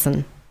have a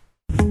listen.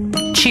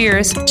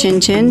 Cheers. Chin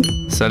chin.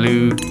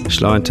 Salut.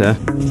 Schleunter.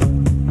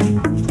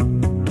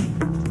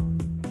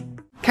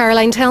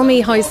 Caroline, tell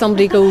me how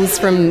somebody goes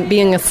from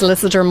being a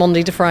solicitor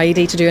Monday to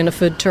Friday to doing a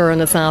food tour on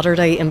a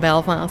Saturday in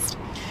Belfast.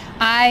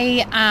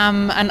 I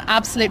am an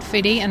absolute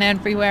foodie, and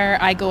everywhere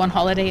I go on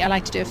holiday I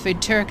like to do a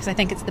food tour because I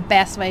think it's the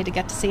best way to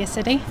get to see a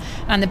city,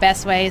 and the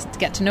best way is to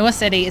get to know a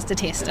city is to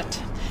taste it.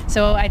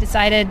 So I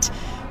decided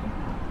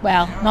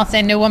well, not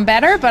saying no one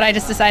better, but I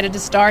just decided to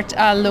start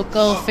a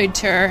local food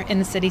tour in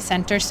the city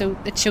centre, so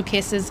it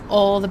showcases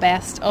all the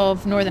best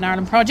of Northern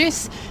Ireland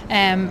produce,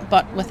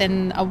 but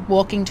within a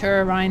walking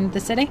tour around the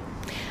city.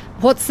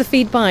 What's the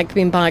feedback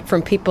been back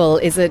from people?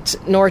 Is it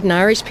Northern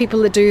Irish people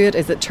that do it?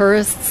 Is it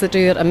tourists that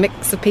do it? A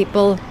mix of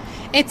people?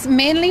 It's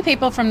mainly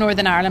people from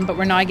Northern Ireland, but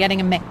we're now getting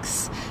a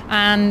mix.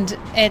 And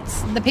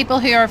it's the people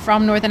who are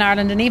from Northern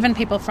Ireland and even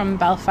people from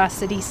Belfast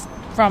City,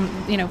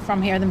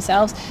 from here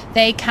themselves,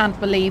 they can't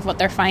believe what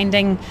they're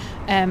finding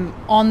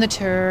on the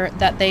tour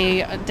that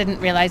they didn't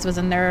realise was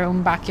in their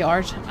own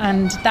backyard.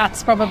 And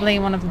that's probably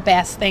one of the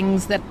best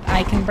things that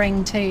I can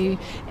bring to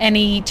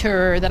any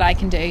tour that I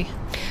can do.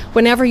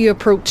 Whenever you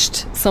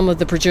approached some of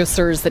the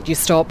producers that you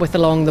stopped with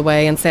along the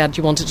way and said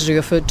you wanted to do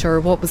a food tour,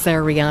 what was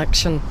their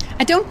reaction?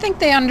 I don't think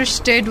they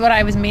understood what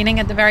I was meaning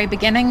at the very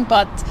beginning,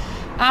 but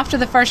after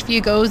the first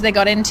few goes, they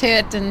got into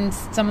it, and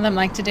some of them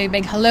like to do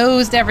big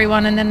hellos to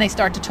everyone, and then they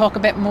start to talk a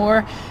bit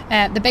more.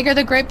 The bigger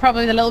the group,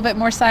 probably a little bit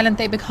more silent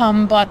they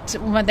become, but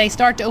when they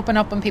start to open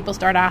up and people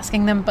start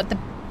asking them. But the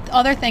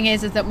other thing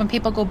is that when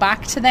people go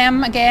back to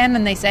them again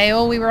and they say,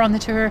 oh, we were on the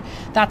tour,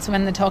 that's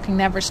when the talking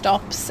never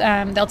stops.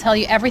 They'll tell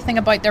you everything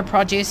about their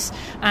produce,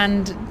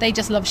 and they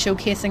just love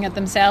showcasing it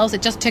themselves.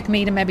 It just took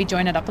me to maybe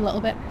join it up a little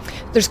bit.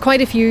 There's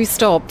quite a few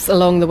stops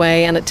along the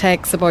way, and it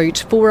takes about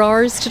 4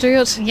 hours to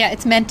do it. Yeah,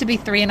 it's meant to be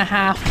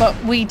 3.5, but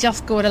we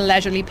just go at a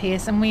leisurely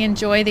pace and we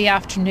enjoy the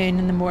afternoon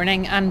and the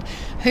morning, and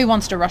who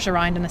wants to rush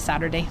around on a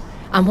Saturday?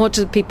 And what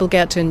do people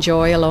get to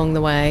enjoy along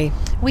the way?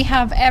 We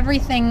have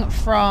everything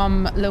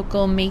from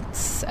local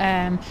meats,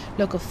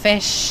 local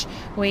fish.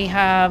 We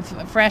have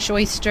fresh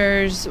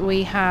oysters.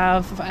 We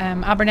have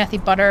Abernethy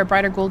butter,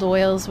 brighter gold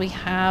oils. We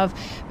have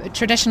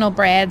traditional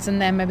breads,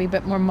 and then maybe a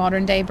bit more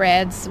modern day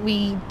breads.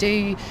 We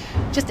do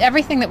just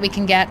everything that we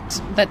can get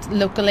that's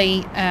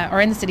locally or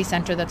in the city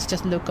centre that's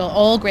just local,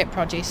 all great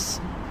produce.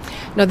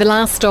 Now, the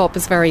last stop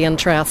is very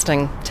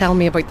interesting. Tell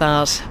me about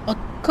that. Well,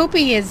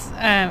 Copi is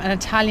an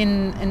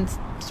Italian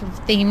sort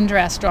of themed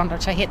restaurant,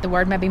 which I hate the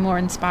word, maybe more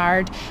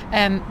inspired,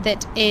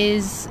 that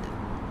is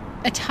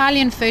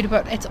Italian food,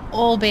 but it's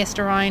all based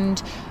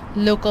around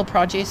local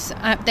produce.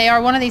 They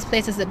are one of these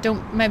places that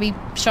don't maybe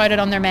shout it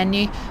on their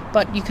menu,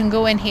 but you can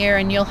go in here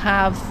and you'll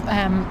have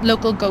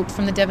local goat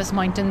from the Divis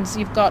Mountains.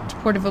 You've got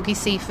Portavogie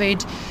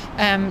seafood,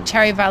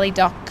 Cherry Valley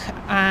duck,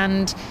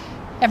 and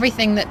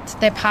everything that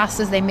the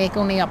pastas they make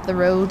only up the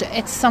road.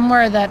 It's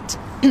somewhere that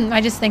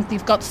I just think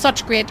they've got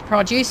such great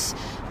produce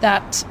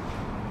that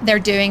they're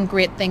doing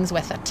great things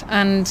with it,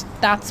 and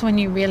that's when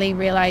you really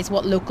realise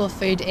what local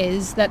food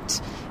is,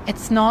 that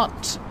it's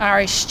not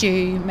Irish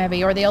stew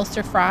maybe or the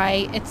Ulster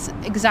fry, it's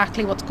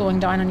exactly what's going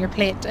down on your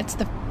plate. It's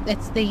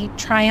the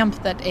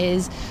triumph that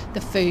is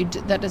the food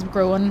that is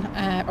grown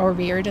or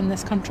reared in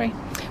this country.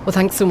 Well,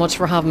 thanks so much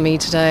for having me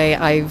today.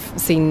 I've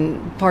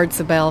seen parts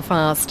of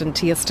Belfast and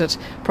tasted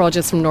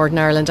produce from Northern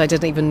Ireland I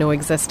didn't even know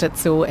existed,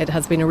 so it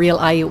has been a real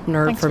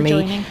eye-opener for me.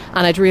 Joining.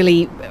 And I'd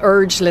really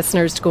urge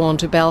listeners to go on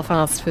to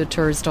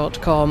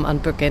belfastfoodtours.com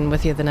and book in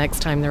with you the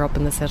next time they're up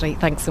in the city.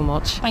 Thanks so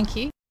much. Thank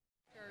you.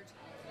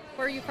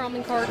 Where are you from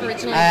in Cork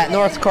originally?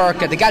 North Cork,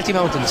 the Galtee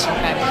Mountains.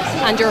 Okay.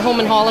 And you're home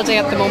on holiday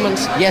at the moment?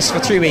 Yes, for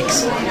 3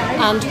 weeks.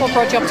 And what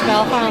brought you up to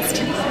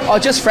Belfast? Oh,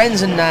 just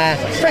friends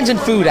and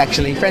food,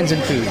 actually. Friends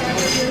and food.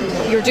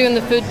 You're doing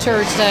the food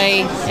tour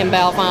today in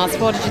Belfast.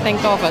 What did you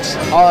think of it?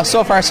 Oh,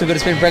 so far so good.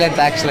 It's been brilliant,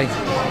 actually.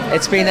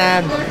 It's been,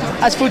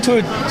 as food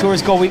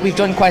tours go, we've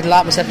done quite a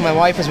lot, myself and my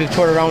wife, as we've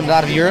toured around a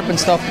lot of Europe and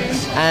stuff.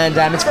 And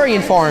it's very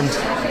informed,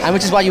 and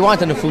which is what you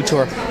want on a food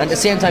tour. And at the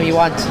same time, you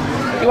want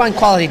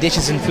quality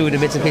dishes and food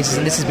and bits and pieces,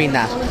 and this has been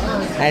that.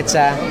 It's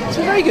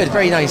been very good,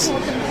 very nice,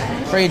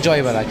 very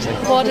enjoyable, actually.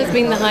 What has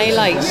been the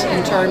highlight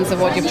in terms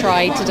of what you've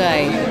tried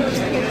today?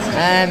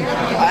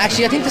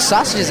 Actually, I think the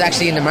sausages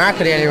actually in the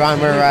market earlier on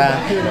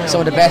were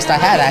some of the best I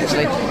had,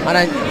 actually. And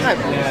I'm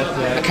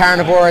a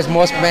carnivore, as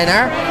most men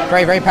are,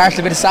 very, very partial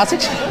to a bit of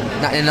sausage.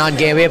 Not in a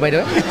non-gay way, by the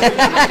way.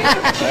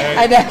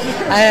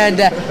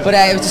 But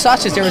it was the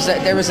sausages.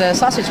 There was a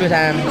sausage with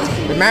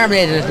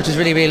marmalade in it, which was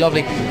really, really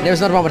lovely. And there was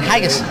another one with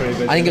haggis.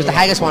 I think it was the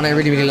haggis one I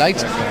really, really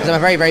liked, because I'm a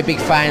very, very big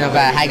fan of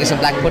haggis and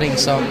black pudding.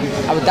 So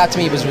that to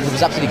me was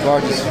absolutely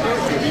gorgeous.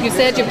 You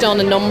said you've done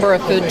a number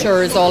of food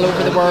tours all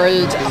over the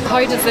world. How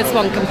does this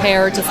one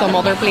compare to some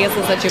other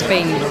places that you've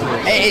been?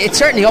 It's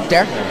certainly up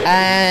there.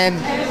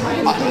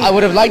 I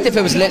would have liked if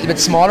it was a little bit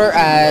smaller,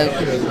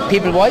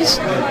 people-wise.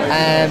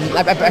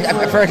 I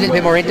prefer a little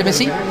bit more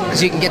intimacy,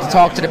 because you can get to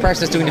talk to the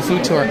person that's doing the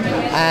food tour.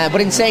 But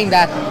in saying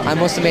that, I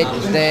must admit,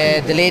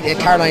 the lady,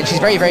 Caroline, she's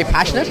very, very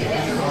passionate,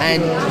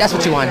 and that's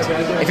what you want.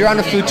 If you're on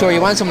a food tour,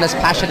 you want someone that's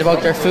passionate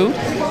about their food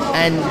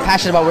and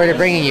passionate about where they're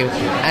bringing you,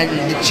 and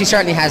she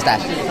certainly has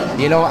that.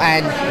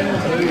 And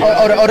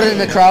other than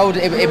the crowd,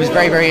 it was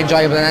very, very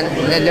enjoyable, and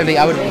literally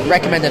I would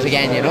recommend it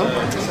again.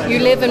 You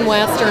live in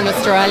Western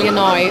Australia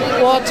now.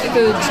 What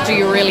food do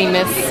you really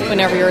miss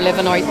whenever you're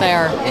living out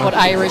there? What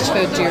Irish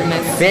food do you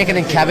miss? Bacon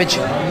and cabbage.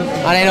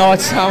 And I know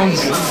it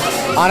sounds,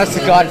 honest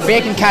to God,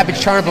 bacon,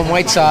 cabbage, turnip and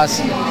white sauce.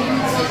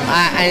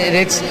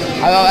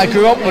 and I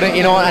grew up with it,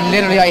 you know, and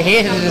literally I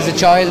hated it as a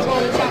child,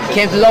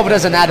 came to love it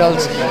as an adult,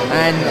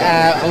 and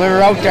when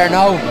we're out there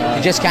now,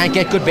 you just can't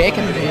get good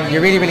bacon.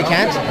 You really, really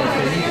can't.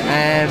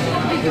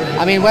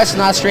 I mean,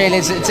 Western Australia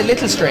it's a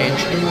little strange.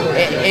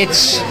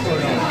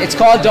 It's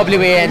called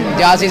WA, and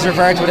the Aussies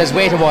refer to it as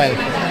wait a while,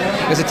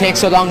 because it takes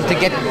so long to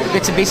get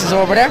bits and pieces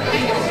over there.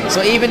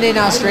 So even in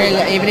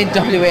Australia, even in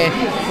WA,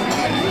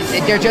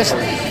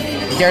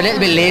 they're a little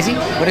bit lazy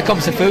when it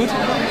comes to food.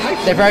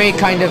 They're very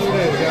kind of,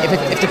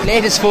 if the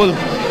plate is full,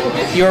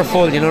 you're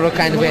full, you know, that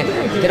kind of way.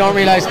 They don't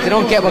realise, they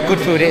don't get what good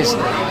food is.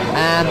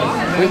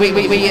 We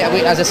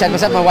as I said,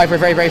 myself and my wife were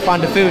very, very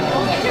fond of food,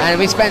 and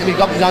we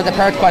got down to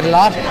Perth quite a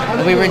lot.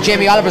 And we were in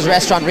Jamie Oliver's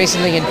restaurant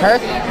recently in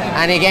Perth,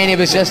 and again it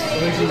was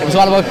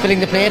all about filling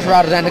the plate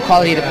rather than the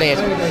quality of the plate.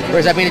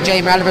 Whereas I've been at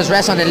Jamie Oliver's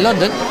restaurant in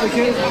London,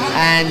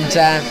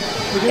 and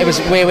it was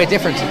way, way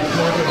different.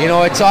 You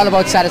know, it's all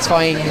about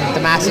satisfying the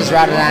masses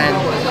rather than,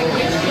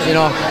 you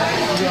know,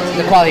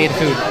 the quality of the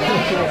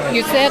food.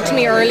 You said to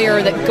me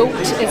earlier that goat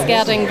is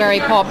getting very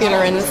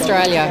popular in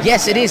Australia.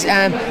 Yes, it is. They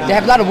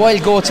have a lot of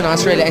wild goats in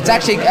Australia. It's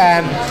actually,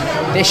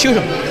 they shoot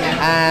them.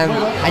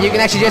 And you can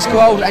actually just go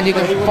out and you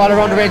can follow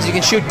around the range, you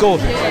can shoot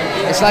goat.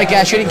 It's like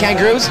shooting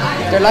kangaroos.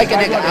 They're like,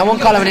 I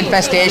won't call them an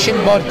infestation,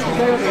 but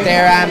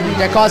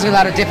they're causing a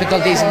lot of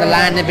difficulties in the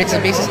land and bits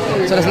and pieces.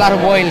 So there's a lot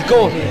of wild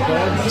goat.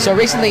 So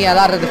recently a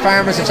lot of the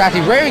farmers are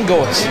actually rearing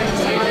goats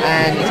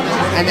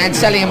and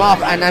selling them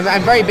off. And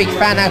I'm a very big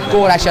fan of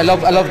goat. Actually,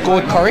 I love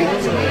goat curry.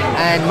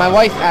 And my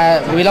wife,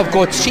 we love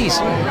goat cheese.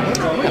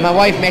 And my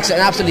wife makes an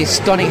absolutely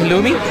stunning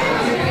halloumi.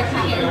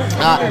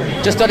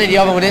 Just done in the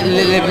oven with a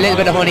little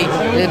bit of honey,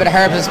 a little bit of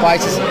herbs and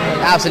spices.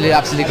 Absolutely,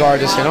 absolutely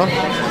gorgeous, you know.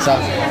 So,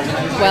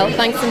 well,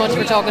 thanks so much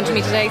for talking to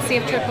me today.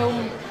 Safe trip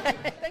home.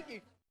 Thank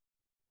you.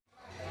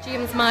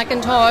 James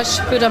McIntosh,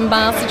 food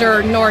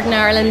ambassador, Northern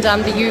Ireland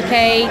and the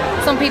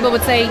UK. Some people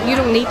would say you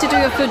don't need to do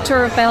a food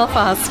tour of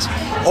Belfast.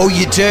 Oh,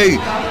 you do.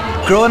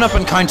 Growing up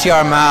in County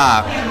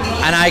Armagh,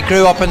 and I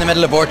grew up in the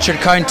middle of Orchard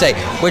County,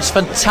 which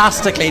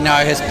fantastically now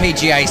has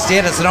PGI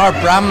status, and our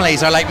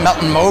Bramleys are like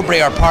Milton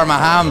Mowbray or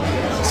Parmaham,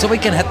 so we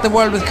can hit the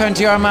world with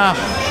County Armagh.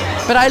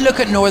 But I look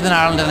at Northern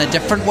Ireland in a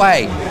different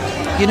way.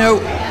 You know,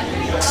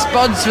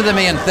 spuds are the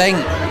main thing.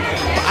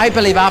 But I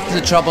believe after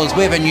the Troubles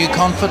we have a new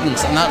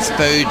confidence, and that's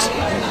food.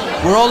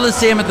 We're all the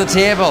same at the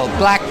table,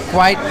 black,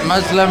 white,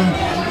 Muslim,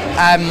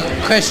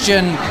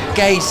 Christian,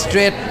 gay,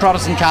 straight,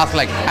 Protestant,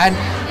 Catholic, and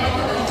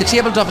the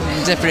table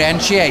doesn't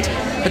differentiate.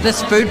 But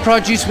this food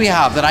produce we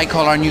have that I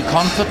call our new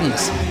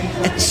confidence,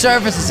 it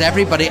services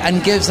everybody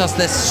and gives us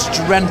this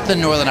strength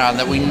in Northern Ireland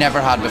that we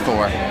never had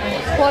before.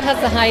 What has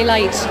the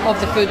highlight of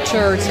the food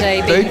tour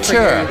today been? Food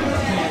tour?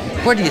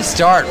 Where do you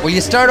start? Well,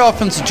 you start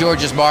off in St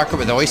George's Market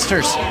with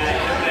oysters,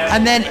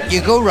 and then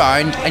you go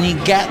round and you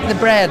get the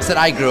breads that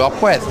I grew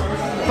up with.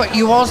 But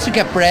you also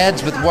get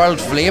breads with world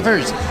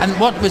flavours, and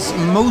what was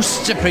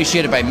most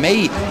appreciated by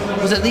me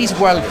was that these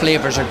world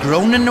flavours are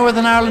grown in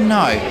Northern Ireland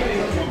now.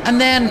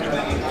 And then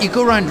you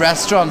go around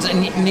restaurants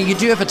and you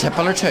do have a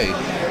tipple or two,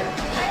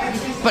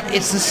 but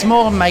it's the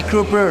small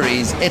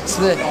microbreweries, it's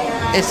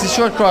the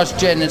Short Cross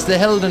Gin, it's the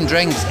Hilden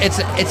Drinks,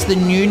 it's the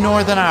new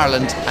Northern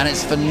Ireland, and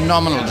it's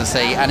phenomenal to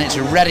see, and it's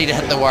ready to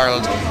hit the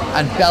world.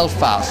 And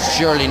Belfast,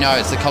 surely now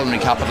it's the culinary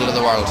capital of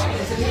the world.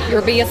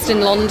 You're based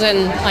in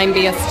London, I'm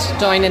based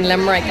down in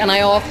Limerick, and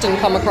I often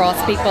come across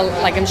people,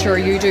 like I'm sure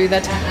you do,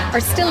 that are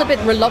still a bit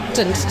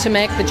reluctant to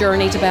make the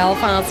journey to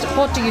Belfast.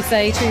 What do you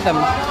say to them?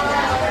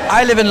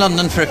 I live in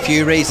London for a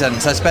few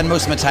reasons. I spend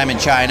most of my time in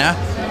China.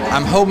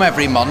 I'm home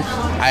every month.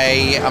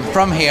 I am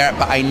from here,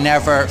 but I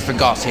never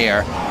forgot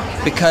here,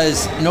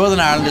 because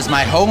Northern Ireland is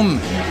my home.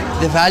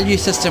 The value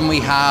system we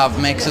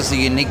have makes us a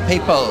unique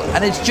people,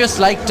 and it's just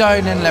like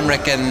down in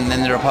Limerick and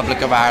in the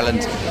Republic of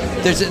Ireland.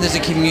 There's a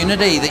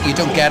community that you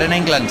don't get in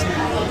England.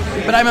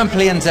 But I'm on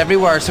planes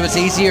everywhere, so it's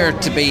easier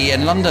to be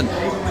in London.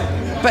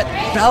 But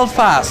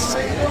Belfast,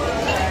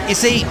 you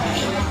see,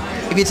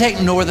 if you take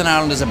Northern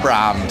Ireland as a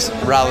brand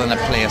rather than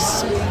a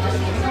place,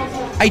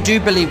 I do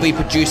believe we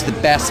produce the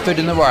best food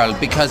in the world,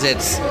 because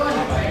it's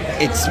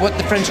what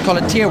the French call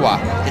a terroir.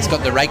 It's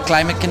got the right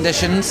climate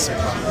conditions,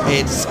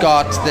 it's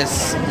got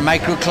this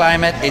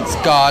microclimate, it's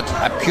got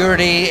a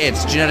purity,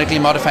 it's genetically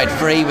modified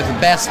free with the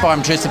best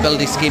farm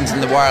traceability schemes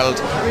in the world,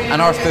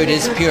 and our food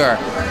is pure.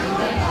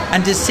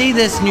 And to see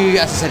this new,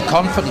 as I said,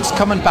 confidence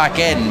coming back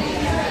in,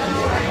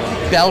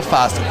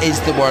 Belfast is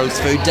the world's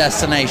food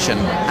destination,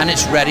 and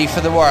it's ready for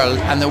the world,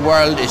 and the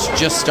world is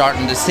just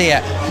starting to see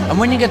it. And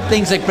when you get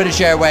things like British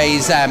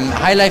Airways,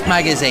 High Life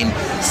magazine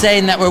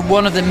saying that we're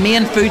one of the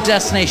main food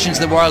destinations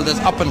in the world that's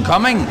up and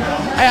coming,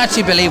 I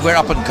actually believe we're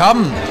up and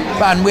come,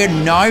 and we're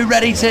now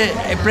ready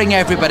to bring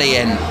everybody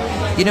in.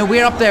 You know,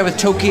 we're up there with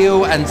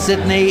Tokyo and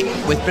Sydney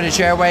with British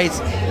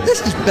Airways.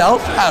 This is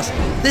Belfast.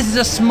 This is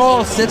a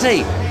small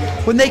city.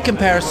 When they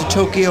compare us to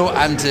Tokyo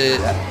and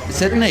to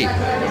Sydney,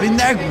 I mean,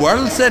 they're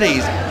world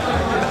cities.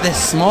 But this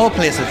small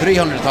place of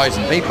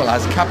 300,000 people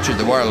has captured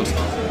the world.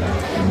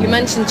 You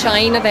mentioned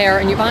China there,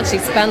 and you've actually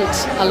spent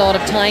a lot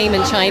of time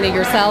in China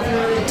yourself.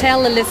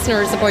 Tell the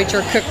listeners about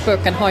your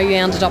cookbook and how you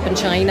ended up in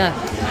China.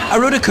 I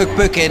wrote a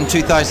cookbook in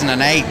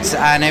 2008,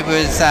 and it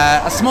was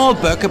a small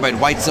book about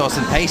white sauce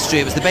and pastry.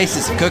 It was the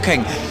basis of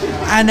cooking.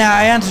 And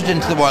I entered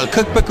into the World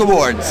Cookbook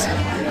Awards.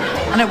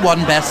 And it won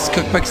Best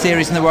Cookbook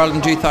Series in the World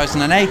in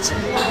 2008.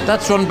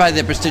 That's run by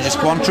the prestigious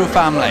Cointreau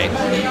family.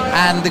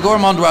 And the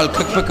Gourmand World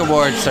Cookbook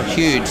Awards are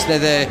huge.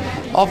 They're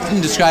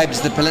often described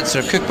as the Pulitzer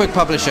of cookbook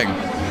publishing.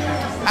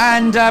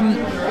 And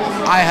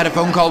I had a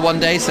phone call one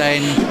day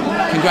saying,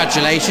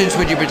 congratulations,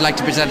 would you like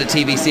to present a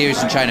TV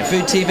series on China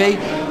Food TV?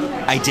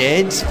 I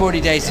did.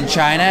 40 Days in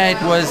China.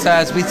 It was,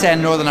 as we say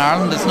in Northern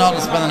Ireland, it's not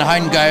spending a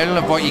hound goal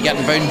of what you get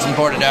in Boons and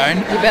Portadown.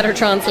 You better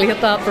translate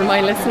that for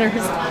my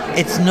listeners.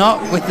 It's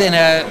not within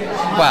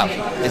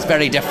it's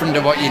very different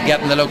to what you'd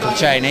get in the local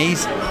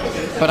Chinese.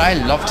 But I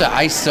loved it.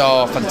 I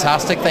saw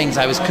fantastic things.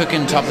 I was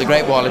cooking top of the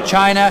Great Wall of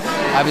China.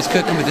 I was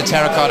cooking with the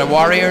Terracotta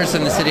Warriors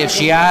in the city of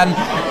Xi'an.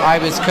 I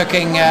was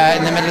cooking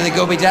in the middle of the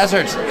Gobi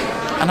Desert.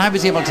 And I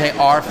was able to take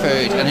our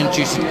food and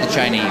introduce it to the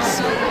Chinese.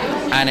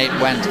 And it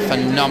went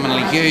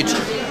phenomenally huge.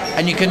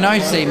 And you can now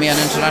see me on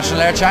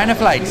international Air China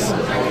flights.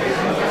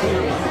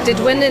 Did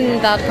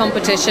winning that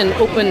competition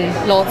open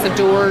lots of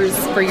doors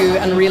for you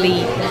and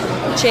really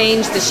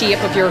change the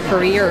shape of your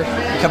career?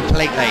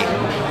 Completely.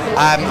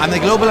 I'm the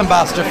global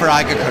ambassador for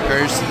Aiga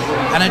Cookers,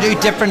 and I do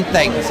different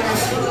things.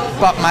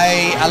 But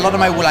a lot of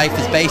my life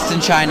is based in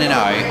China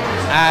now,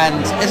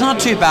 and it's not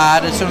too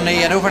bad. It's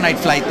only an overnight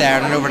flight there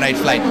and an overnight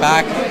flight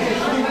back.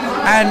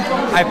 And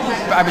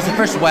I was the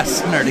first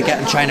Westerner to get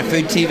in China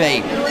Food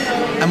TV.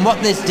 And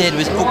what this did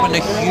was open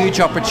a huge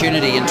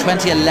opportunity. In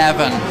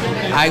 2011,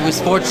 I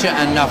was fortunate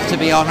enough to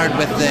be honoured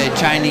with the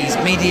Chinese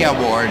Media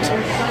Award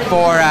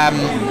for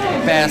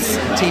Best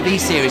TV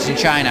Series in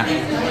China.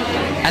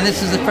 And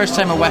this was the first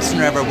time a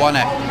Westerner ever won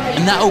it.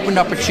 And that opened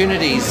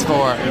opportunities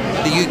for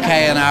the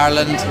UK and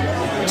Ireland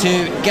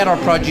to get our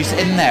produce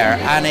in there.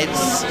 And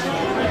it's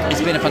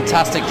been a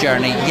fantastic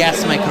journey.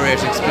 Yes, my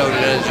career's exploded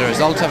as a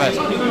result of it.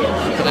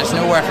 But there's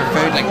nowhere for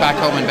food like back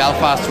home in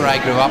Belfast where I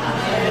grew up.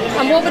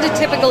 And what would a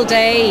typical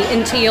day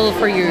entail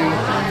for you?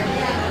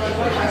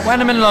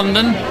 When I'm in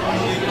London,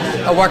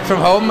 I work from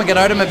home, I get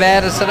out of my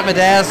bed, I sit at my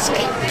desk,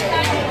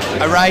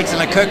 I write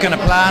and I cook and I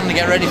plan to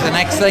get ready for the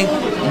next thing.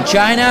 In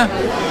China,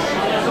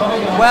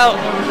 well,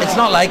 it's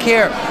not like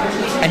here.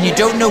 And you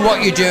don't know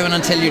what you're doing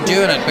until you're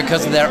doing it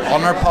because of their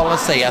honour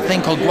policy, a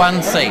thing called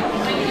guanxi.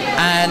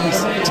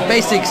 And to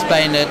basically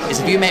explain it is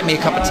if you make me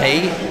a cup of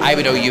tea, I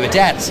would owe you a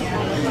debt.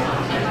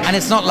 And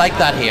it's not like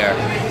that here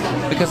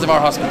because of our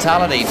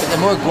hospitality. But the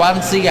more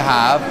guanxi you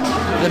have,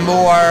 the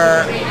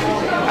more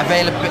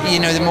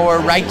the more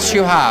rights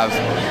you have.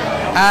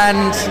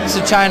 And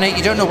so China,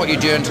 you don't know what you're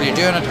doing until you're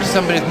doing it because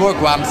somebody with more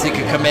guanxi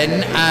could come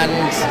in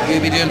and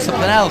you'll be doing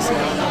something else.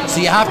 So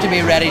you have to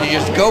be ready to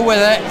just go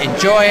with it,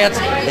 enjoy it.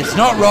 It's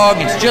not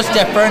wrong, it's just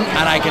different,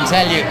 and I can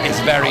tell you it's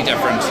very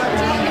different.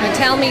 Now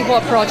tell me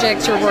what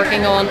projects you're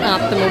working on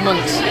at the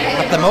moment.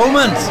 At the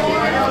moment?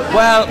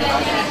 Well,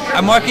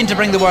 I'm working to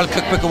bring the World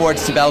Cookbook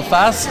Awards to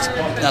Belfast.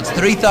 That's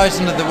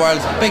 3,000 of the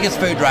world's biggest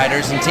food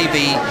writers and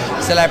TV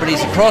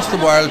celebrities across the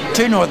world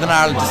to Northern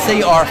Ireland to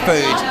see our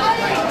food.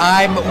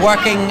 I'm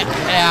working,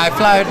 I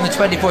fly out on the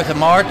 24th of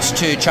March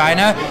to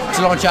China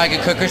to launch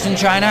Aiga Cookers in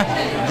China.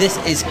 This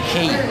is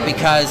key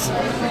because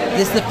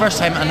this is the first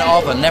time an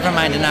oven, never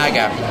mind an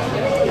Aiga,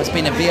 has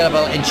been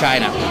available in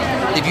China.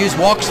 They've used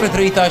woks for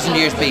 3,000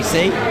 years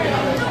BC.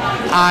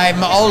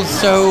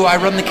 I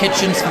run the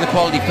kitchens for the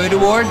Quality Food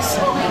Awards.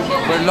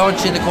 We're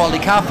launching the Quality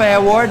Cafe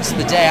Awards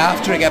the day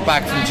after I get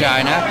back from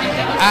China.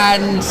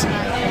 And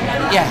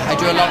yeah, I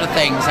do a lot of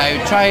things.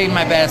 I try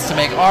my best to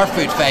make our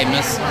food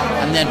famous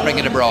and then bring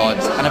it abroad.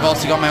 And I've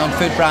also got my own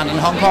food brand in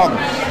Hong Kong.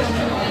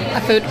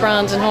 A food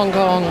brand in Hong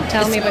Kong.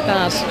 Tell me about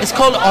that. It's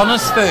called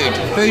Honest Food.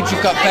 Food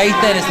you've got faith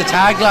in is the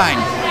tagline.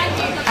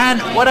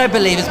 And what I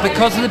believe is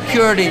because of the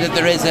purity that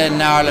there is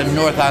in Ireland,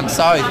 North and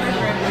South,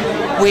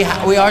 we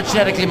are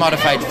genetically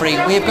modified free.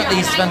 We've got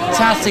these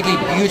fantastically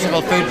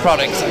beautiful food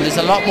products and there's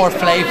a lot more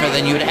flavour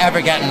than you would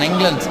ever get in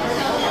England.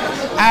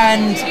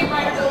 And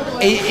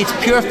it's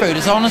pure food,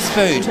 it's honest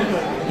food.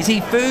 You see,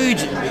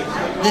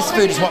 this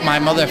food is what my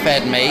mother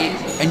fed me,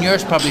 and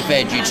yours probably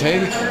fed you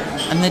too.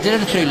 And they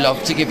did it through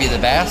love to give you the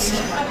best.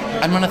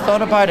 And when I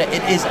thought about it,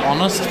 it is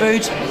honest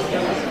food,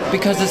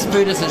 because it's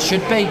food as it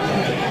should be.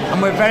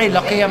 And we're very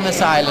lucky on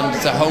this island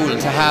as a whole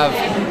to have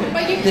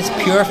this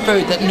pure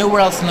food that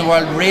nowhere else in the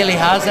world really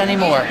has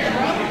anymore.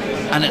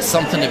 And it's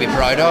something to be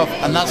proud of,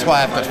 and that's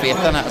why I've got faith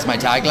in it, as my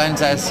tagline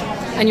says.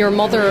 And your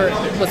mother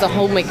was a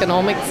home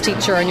economics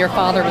teacher and your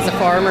father was a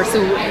farmer,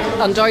 so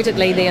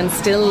undoubtedly they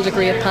instilled a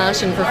great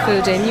passion for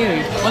food in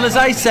you. Well, as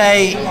I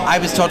say, I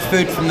was taught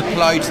food from the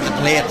plough to the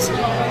plate.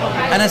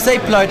 And I say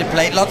plough to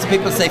plate, lots of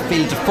people say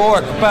field to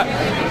fork, but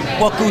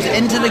what goes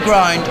into the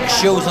ground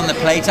shows on the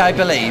plate, I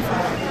believe.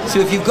 So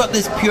if you've got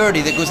this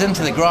purity that goes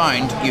into the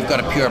ground, you've got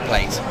a pure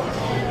plate.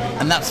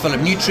 And that's full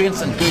of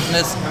nutrients and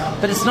goodness,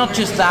 but it's not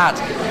just that.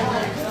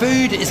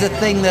 food is the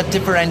thing that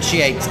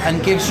differentiates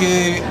and gives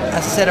you,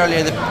 as I said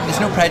earlier, there's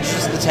no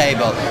prejudice at the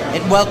table.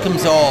 It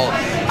welcomes all.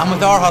 And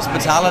with our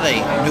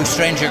hospitality, no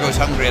stranger goes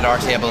hungry at our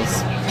tables.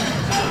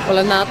 Well,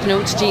 on that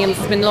note, James,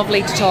 it's been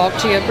lovely to talk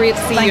to you. Great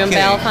to see you in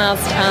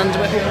Belfast, and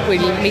we'll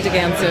meet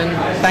again soon.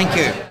 Thank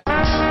you.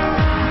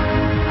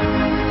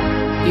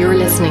 You're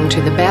listening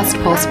to The Best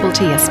Possible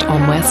Taste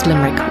on West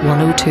Limerick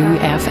 102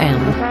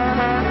 FM.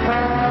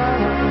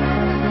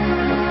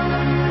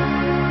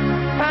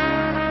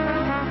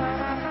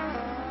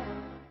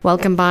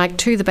 Welcome back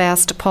to The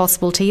Best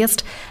Possible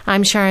Taste.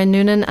 I'm Sharon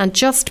Noonan, and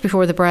just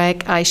before the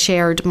break I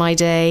shared my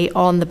day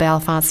on the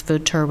Belfast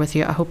food tour with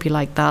you. I hope you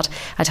liked that.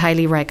 I'd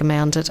highly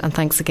recommend it, and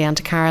thanks again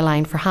to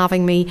Caroline for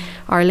having me,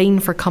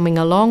 Arlene for coming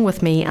along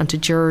with me, and to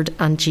Gerd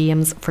and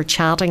James for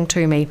chatting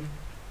to me.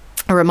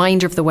 A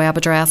reminder of the web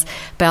address,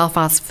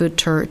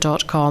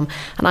 belfastfoodtour.com,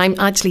 and I'm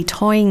actually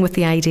toying with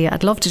the idea.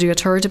 I'd love to do a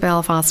tour to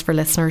Belfast for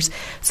listeners,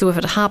 so if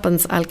it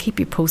happens I'll keep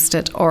you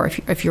posted, or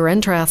if you're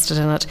interested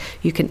in it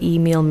you can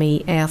email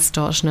me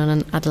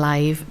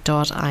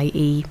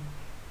s.noonan@live.ie.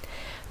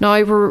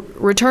 Now we're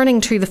returning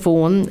to the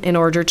phone in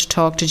order to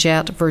talk to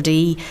Jet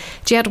Verdee.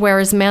 Jet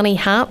wears many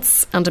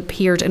hats and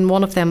appeared in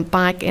one of them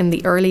back in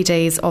the early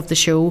days of the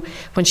show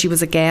when she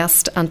was a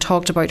guest and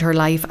talked about her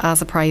life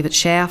as a private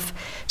chef.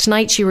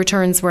 Tonight she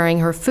returns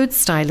wearing her food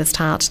stylist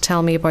hat to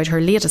tell me about her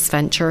latest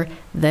venture,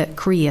 The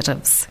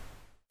Creatives.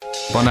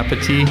 Bon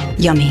appetit.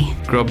 Yummy.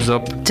 Grubs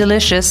up.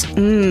 Delicious.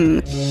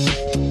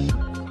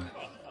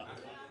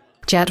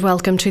 Jet,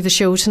 welcome to the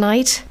show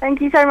tonight.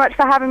 Thank you so much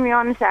for having me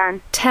on, Sharon.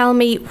 Tell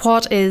me,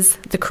 what is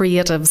The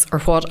Creatives, or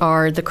what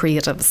are The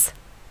Creatives?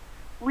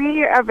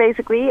 We are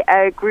basically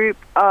a group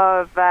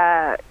of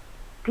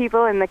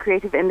people in the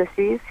creative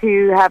industries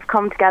who have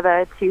come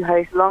together to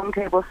host long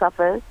table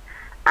suppers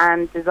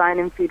and design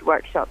and food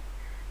workshops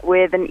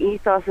with an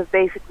ethos of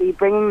basically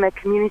bringing the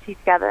community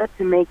together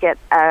to make it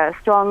a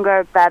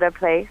stronger, better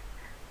place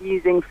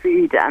using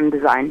food and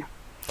design.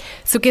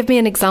 So give me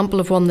an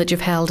example of one that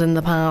you've held in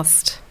the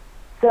past.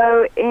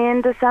 So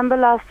in December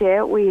last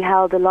year, we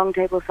held a long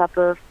table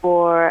supper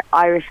for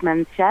Irish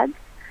Men's Sheds.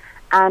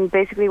 And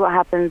basically what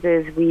happens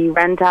is we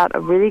rent out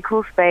a really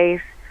cool space.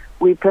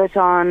 We put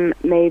on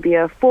maybe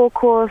a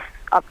 4-course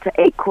up to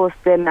 8-course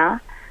dinner.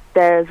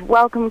 There's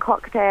welcome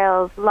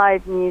cocktails,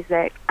 live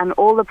music, and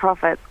all the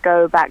profits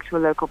go back to a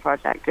local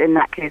project. In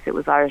that case, it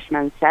was Irish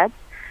Men's Sheds.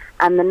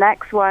 And the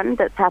next one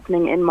that's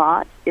happening in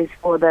March is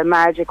for the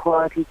Marriage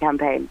Equality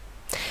campaign.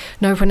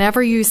 Now,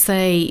 whenever you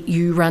say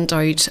you rent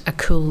out a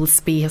cool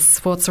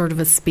space, what sort of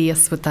a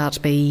space would that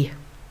be?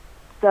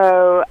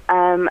 So,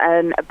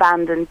 an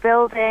abandoned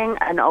building,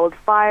 an old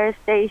fire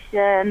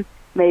station,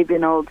 maybe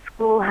an old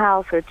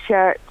schoolhouse or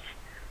church.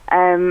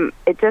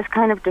 It just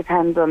kind of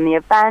depends on the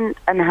event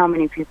and how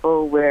many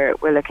people we're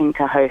looking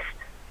to host.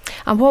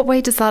 And what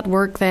way does that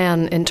work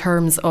then in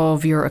terms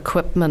of your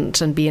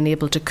equipment and being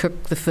able to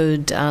cook the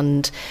food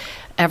and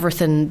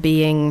everything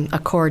being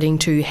according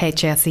to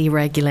HSE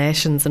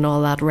regulations and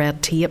all that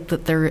red tape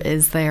that there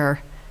is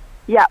there?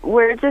 Yeah,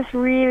 we're just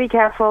really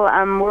careful.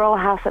 We're all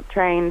HACCP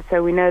trained,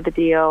 so we know the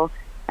deal.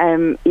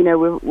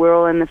 We're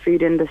all in the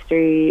food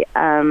industry.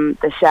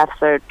 The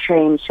chefs are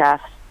trained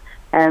chefs.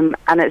 And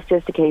it's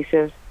just a case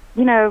of,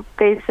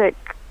 basic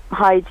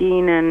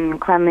hygiene and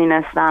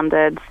cleanliness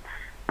standards.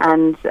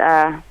 And,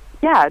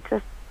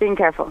 just being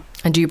careful.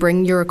 And do you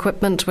bring your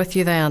equipment with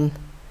you then?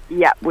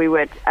 Yeah, we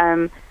would.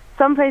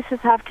 Some places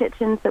have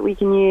kitchens that we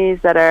can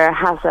use that are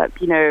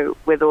HACCP,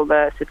 with all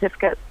the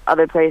certificates.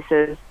 Other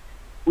places,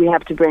 we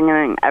have to bring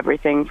in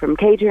everything from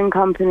catering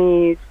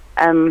companies.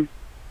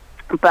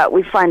 But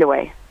we find a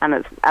way, and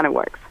it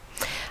works.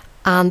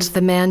 And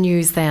the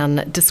menus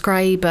then,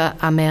 describe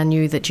a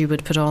menu that you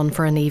would put on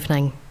for an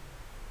evening.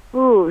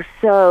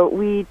 So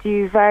we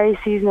do very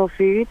seasonal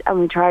food, and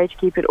we try to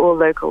keep it all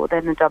local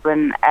within the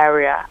Dublin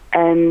area.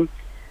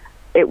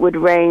 It would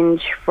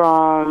range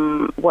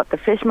from what the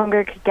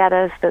fishmonger could get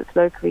us that's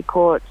locally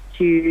caught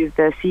to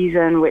the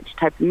season, which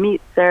type of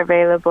meats are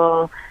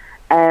available.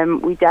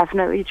 We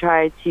definitely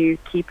try to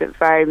keep it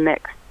very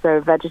mixed,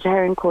 so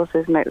vegetarian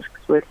courses mixed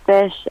with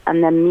fish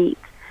and then meat.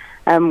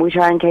 We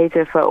try and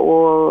cater for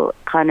all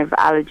kind of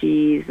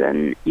allergies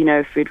and,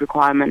 food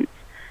requirements.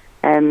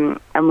 And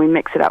we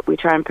mix it up. We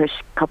try and push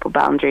a couple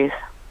boundaries.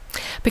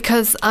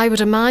 Because I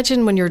would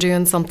imagine when you're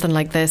doing something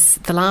like this,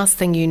 the last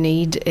thing you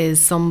need is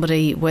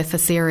somebody with a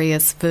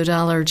serious food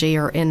allergy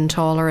or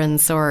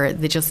intolerance, or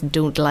they just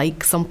don't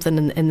like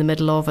something in the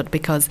middle of it,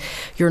 because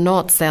you're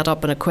not set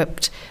up and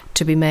equipped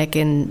to be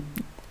making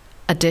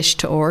a dish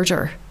to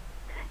order.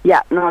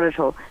 Yeah, not at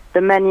all. The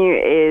menu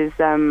is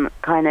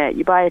kind of,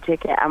 you buy a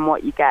ticket and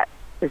what you get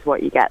is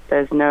what you get.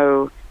 There's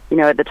no,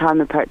 at the time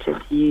of purchase,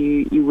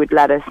 you would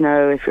let us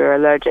know if you're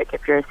allergic,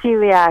 if you're a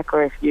celiac,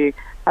 or if you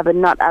have a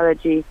nut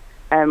allergy,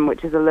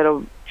 which is a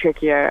little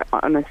trickier,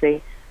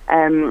 honestly.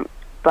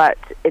 But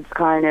it's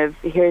kind of,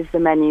 here's the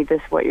menu,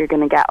 this is what you're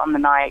going to get on the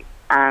night,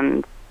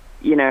 and,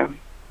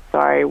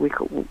 sorry, we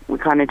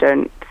kind of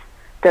don't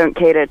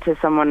cater to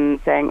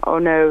someone saying, oh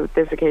no,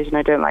 this occasion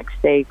I don't like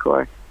steak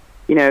or,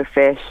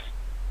 fish.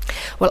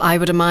 Well, I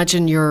would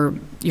imagine your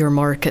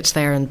market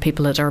there and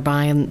people that are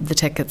buying the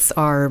tickets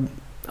are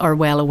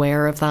well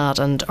aware of that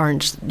and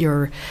aren't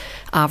your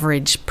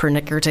average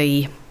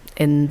pernickerty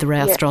in the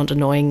restaurant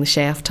annoying the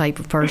chef type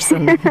of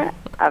person.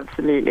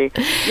 Absolutely.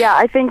 Yeah,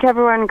 I think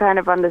everyone kind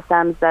of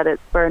understands that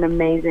it's for an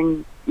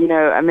amazing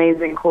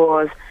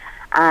cause,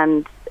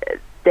 and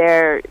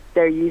they're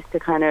used to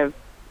kind of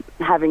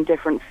having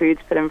different foods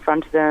put in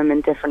front of them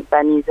in different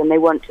venues, and they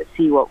want to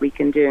see what we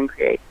can do and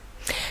create.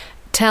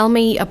 Tell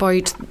me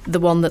about the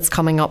one that's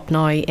coming up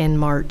now in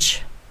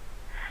March.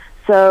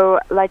 So,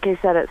 like I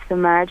said, it's the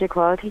Marriage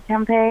Equality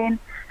campaign,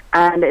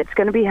 and it's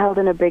going to be held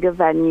in a bigger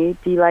venue,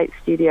 Delight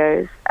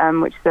Studios,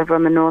 which is over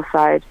on the north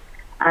side,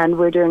 and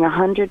we're doing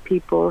 100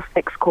 people,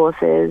 6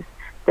 courses.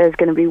 There's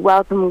going to be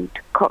welcome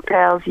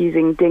cocktails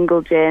using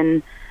Dingle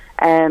Gin.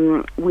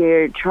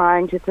 We're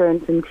trying to throw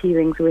in some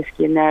Teeling's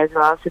whiskey in there as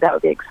well, so that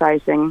would be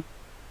exciting.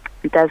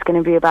 There's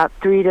going to be about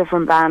 3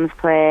 different bands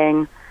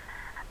playing.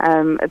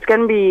 It's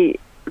going to be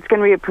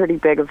a pretty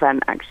big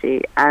event,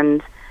 actually,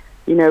 and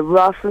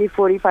roughly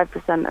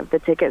 45% of the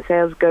ticket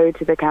sales go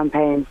to the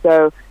campaign.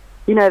 So,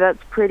 that's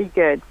pretty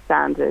good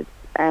standard.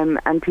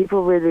 And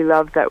people really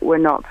love that we're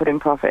not putting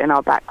profit in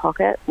our back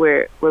pocket.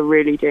 We're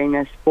really doing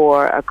this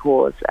for a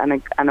cause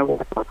and a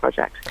worthwhile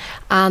project.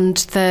 And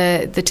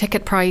the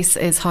ticket price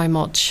is how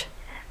much?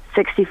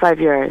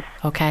 €65.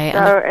 Okay.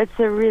 So it's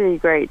a really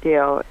great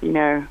deal,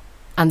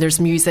 And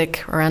there's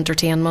music or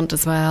entertainment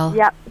as well?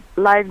 Yep,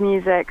 live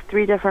music,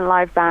 3 different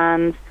live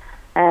bands.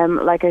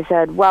 Like I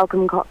said,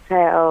 welcome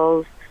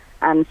cocktails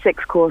and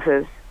 6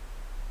 courses.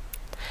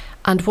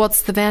 And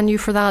what's the venue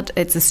for that?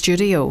 It's a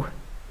studio?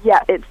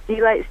 Yeah, it's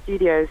Delight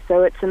Studios.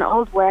 So it's an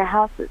old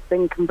warehouse that's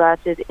been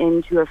converted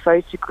into a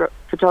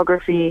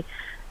photography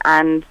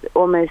and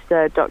almost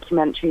a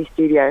documentary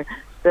studio.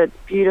 So it's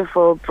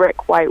beautiful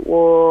brick white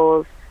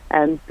walls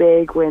and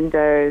big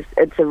windows.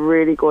 It's a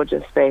really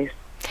gorgeous space.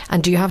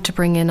 And do you have to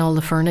bring in all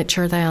the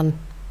furniture then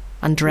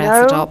and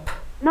dress it up?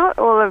 Not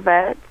all of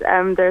it.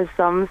 There's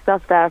some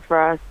stuff there for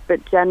us,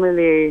 but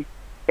generally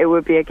it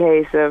would be a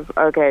case of,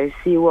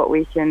 see what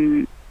we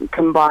can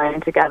combine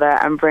together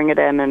and bring it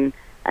in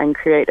and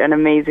create an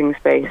amazing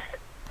space.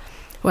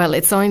 Well,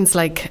 it sounds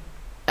like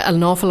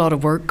an awful lot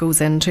of work goes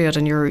into it,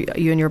 and you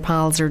and your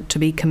pals are to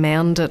be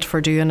commended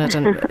for doing it,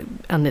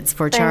 and it's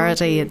for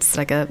charity. It's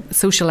like a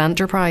social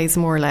enterprise,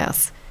 more or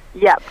less.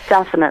 Yep,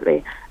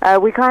 definitely.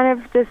 We kind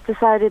of just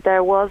decided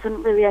there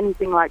wasn't really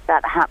anything like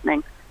that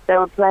happening. There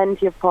were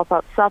plenty of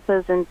pop-up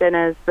suppers and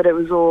dinners, but it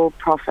was all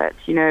profit.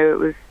 It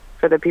was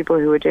for the people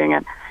who were doing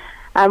it.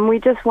 And we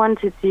just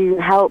wanted to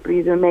help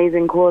these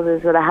amazing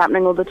causes that are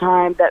happening all the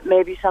time that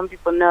maybe some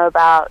people know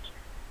about,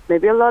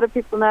 maybe a lot of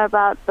people know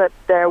about, but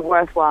they're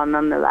worthwhile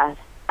nonetheless.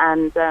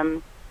 And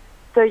so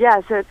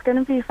it's going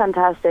to be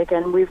fantastic.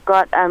 And we've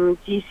got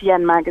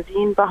GCN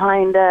Magazine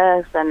behind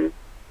us, and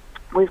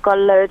we've got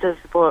loads of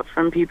support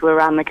from people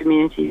around the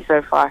community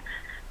so far.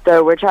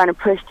 So we're trying to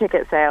push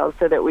ticket sales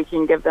so that we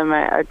can give them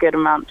a good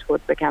amount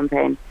towards the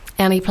campaign.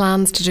 Any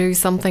plans to do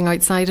something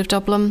outside of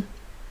Dublin?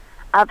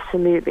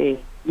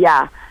 Absolutely.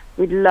 Yeah,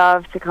 we'd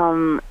love to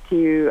come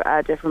to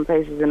different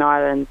places in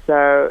Ireland.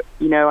 So,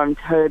 I'm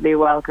totally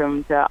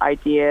welcome to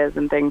ideas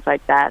and things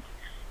like that.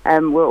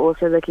 We're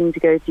also looking to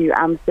go to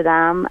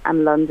Amsterdam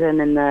and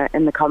London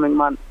in the coming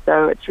months.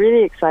 So it's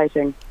really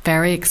exciting.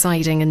 Very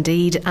exciting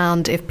indeed.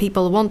 And if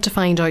people want to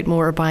find out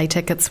more or buy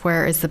tickets,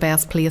 where is the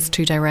best place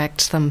to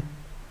direct them?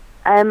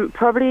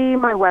 Probably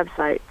my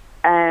website.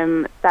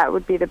 That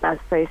would be the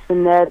best place.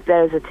 And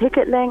there's a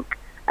ticket link.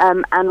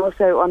 And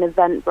also on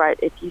Eventbrite,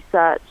 if you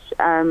search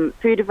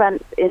food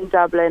events in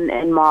Dublin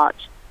in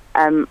March,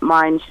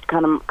 mine should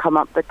come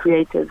up, the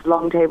Creators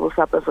Long Table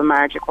Supper for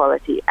Marriage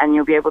Equality, and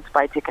you'll be able to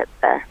buy tickets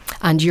there.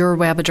 And your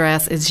web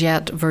address is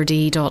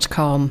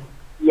jetverdi.com.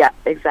 Yeah,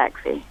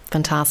 exactly.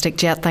 Fantastic.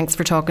 Jet, thanks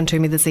for talking to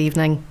me this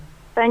evening.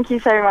 Thank you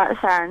so much,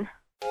 Sharon.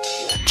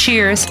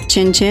 Cheers.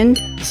 Chin chin.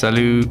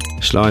 Salut.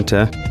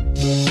 Sláinte.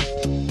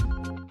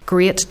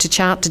 Great to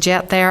chat to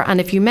Jet there,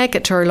 and if you make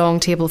it to our long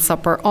table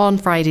supper on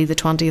Friday the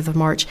 20th of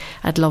March,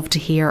 I'd love to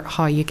hear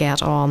how you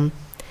get on.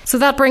 So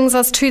that brings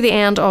us to the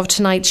end of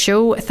tonight's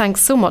show. Thanks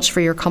so much for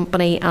your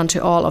company, and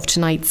to all of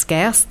tonight's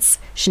guests: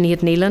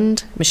 Sinead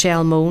Neeland,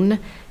 Michelle Moan,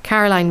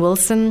 Caroline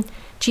Wilson,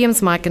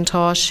 James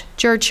McIntosh,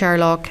 George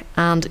Sherlock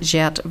and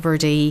Jet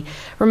Verdi.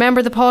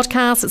 Remember the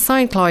podcast at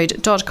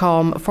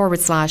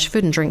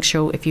soundcloud.com/Food and Drink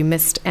Show if you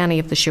missed any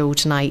of the show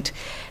tonight.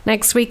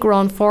 Next week,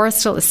 Ron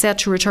Forrestal is set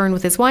to return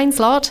with his wine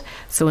slot.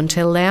 So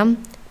until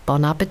then,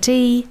 bon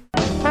appetit.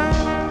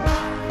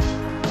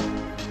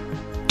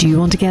 Do you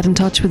want to get in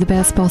touch with the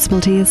best possible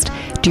taste?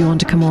 Do you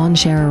want to come on,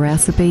 share a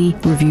recipe,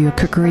 review a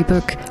cookery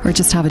book, or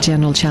just have a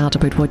general chat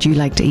about what you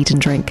like to eat and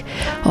drink?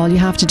 All you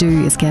have to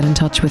do is get in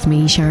touch with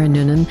me, Sharon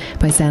Noonan,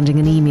 by sending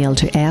an email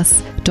to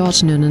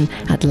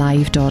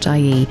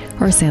s.noonan@live.ie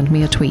or send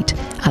me a tweet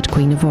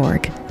 @Queen of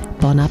Org.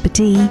 Bon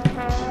appetit!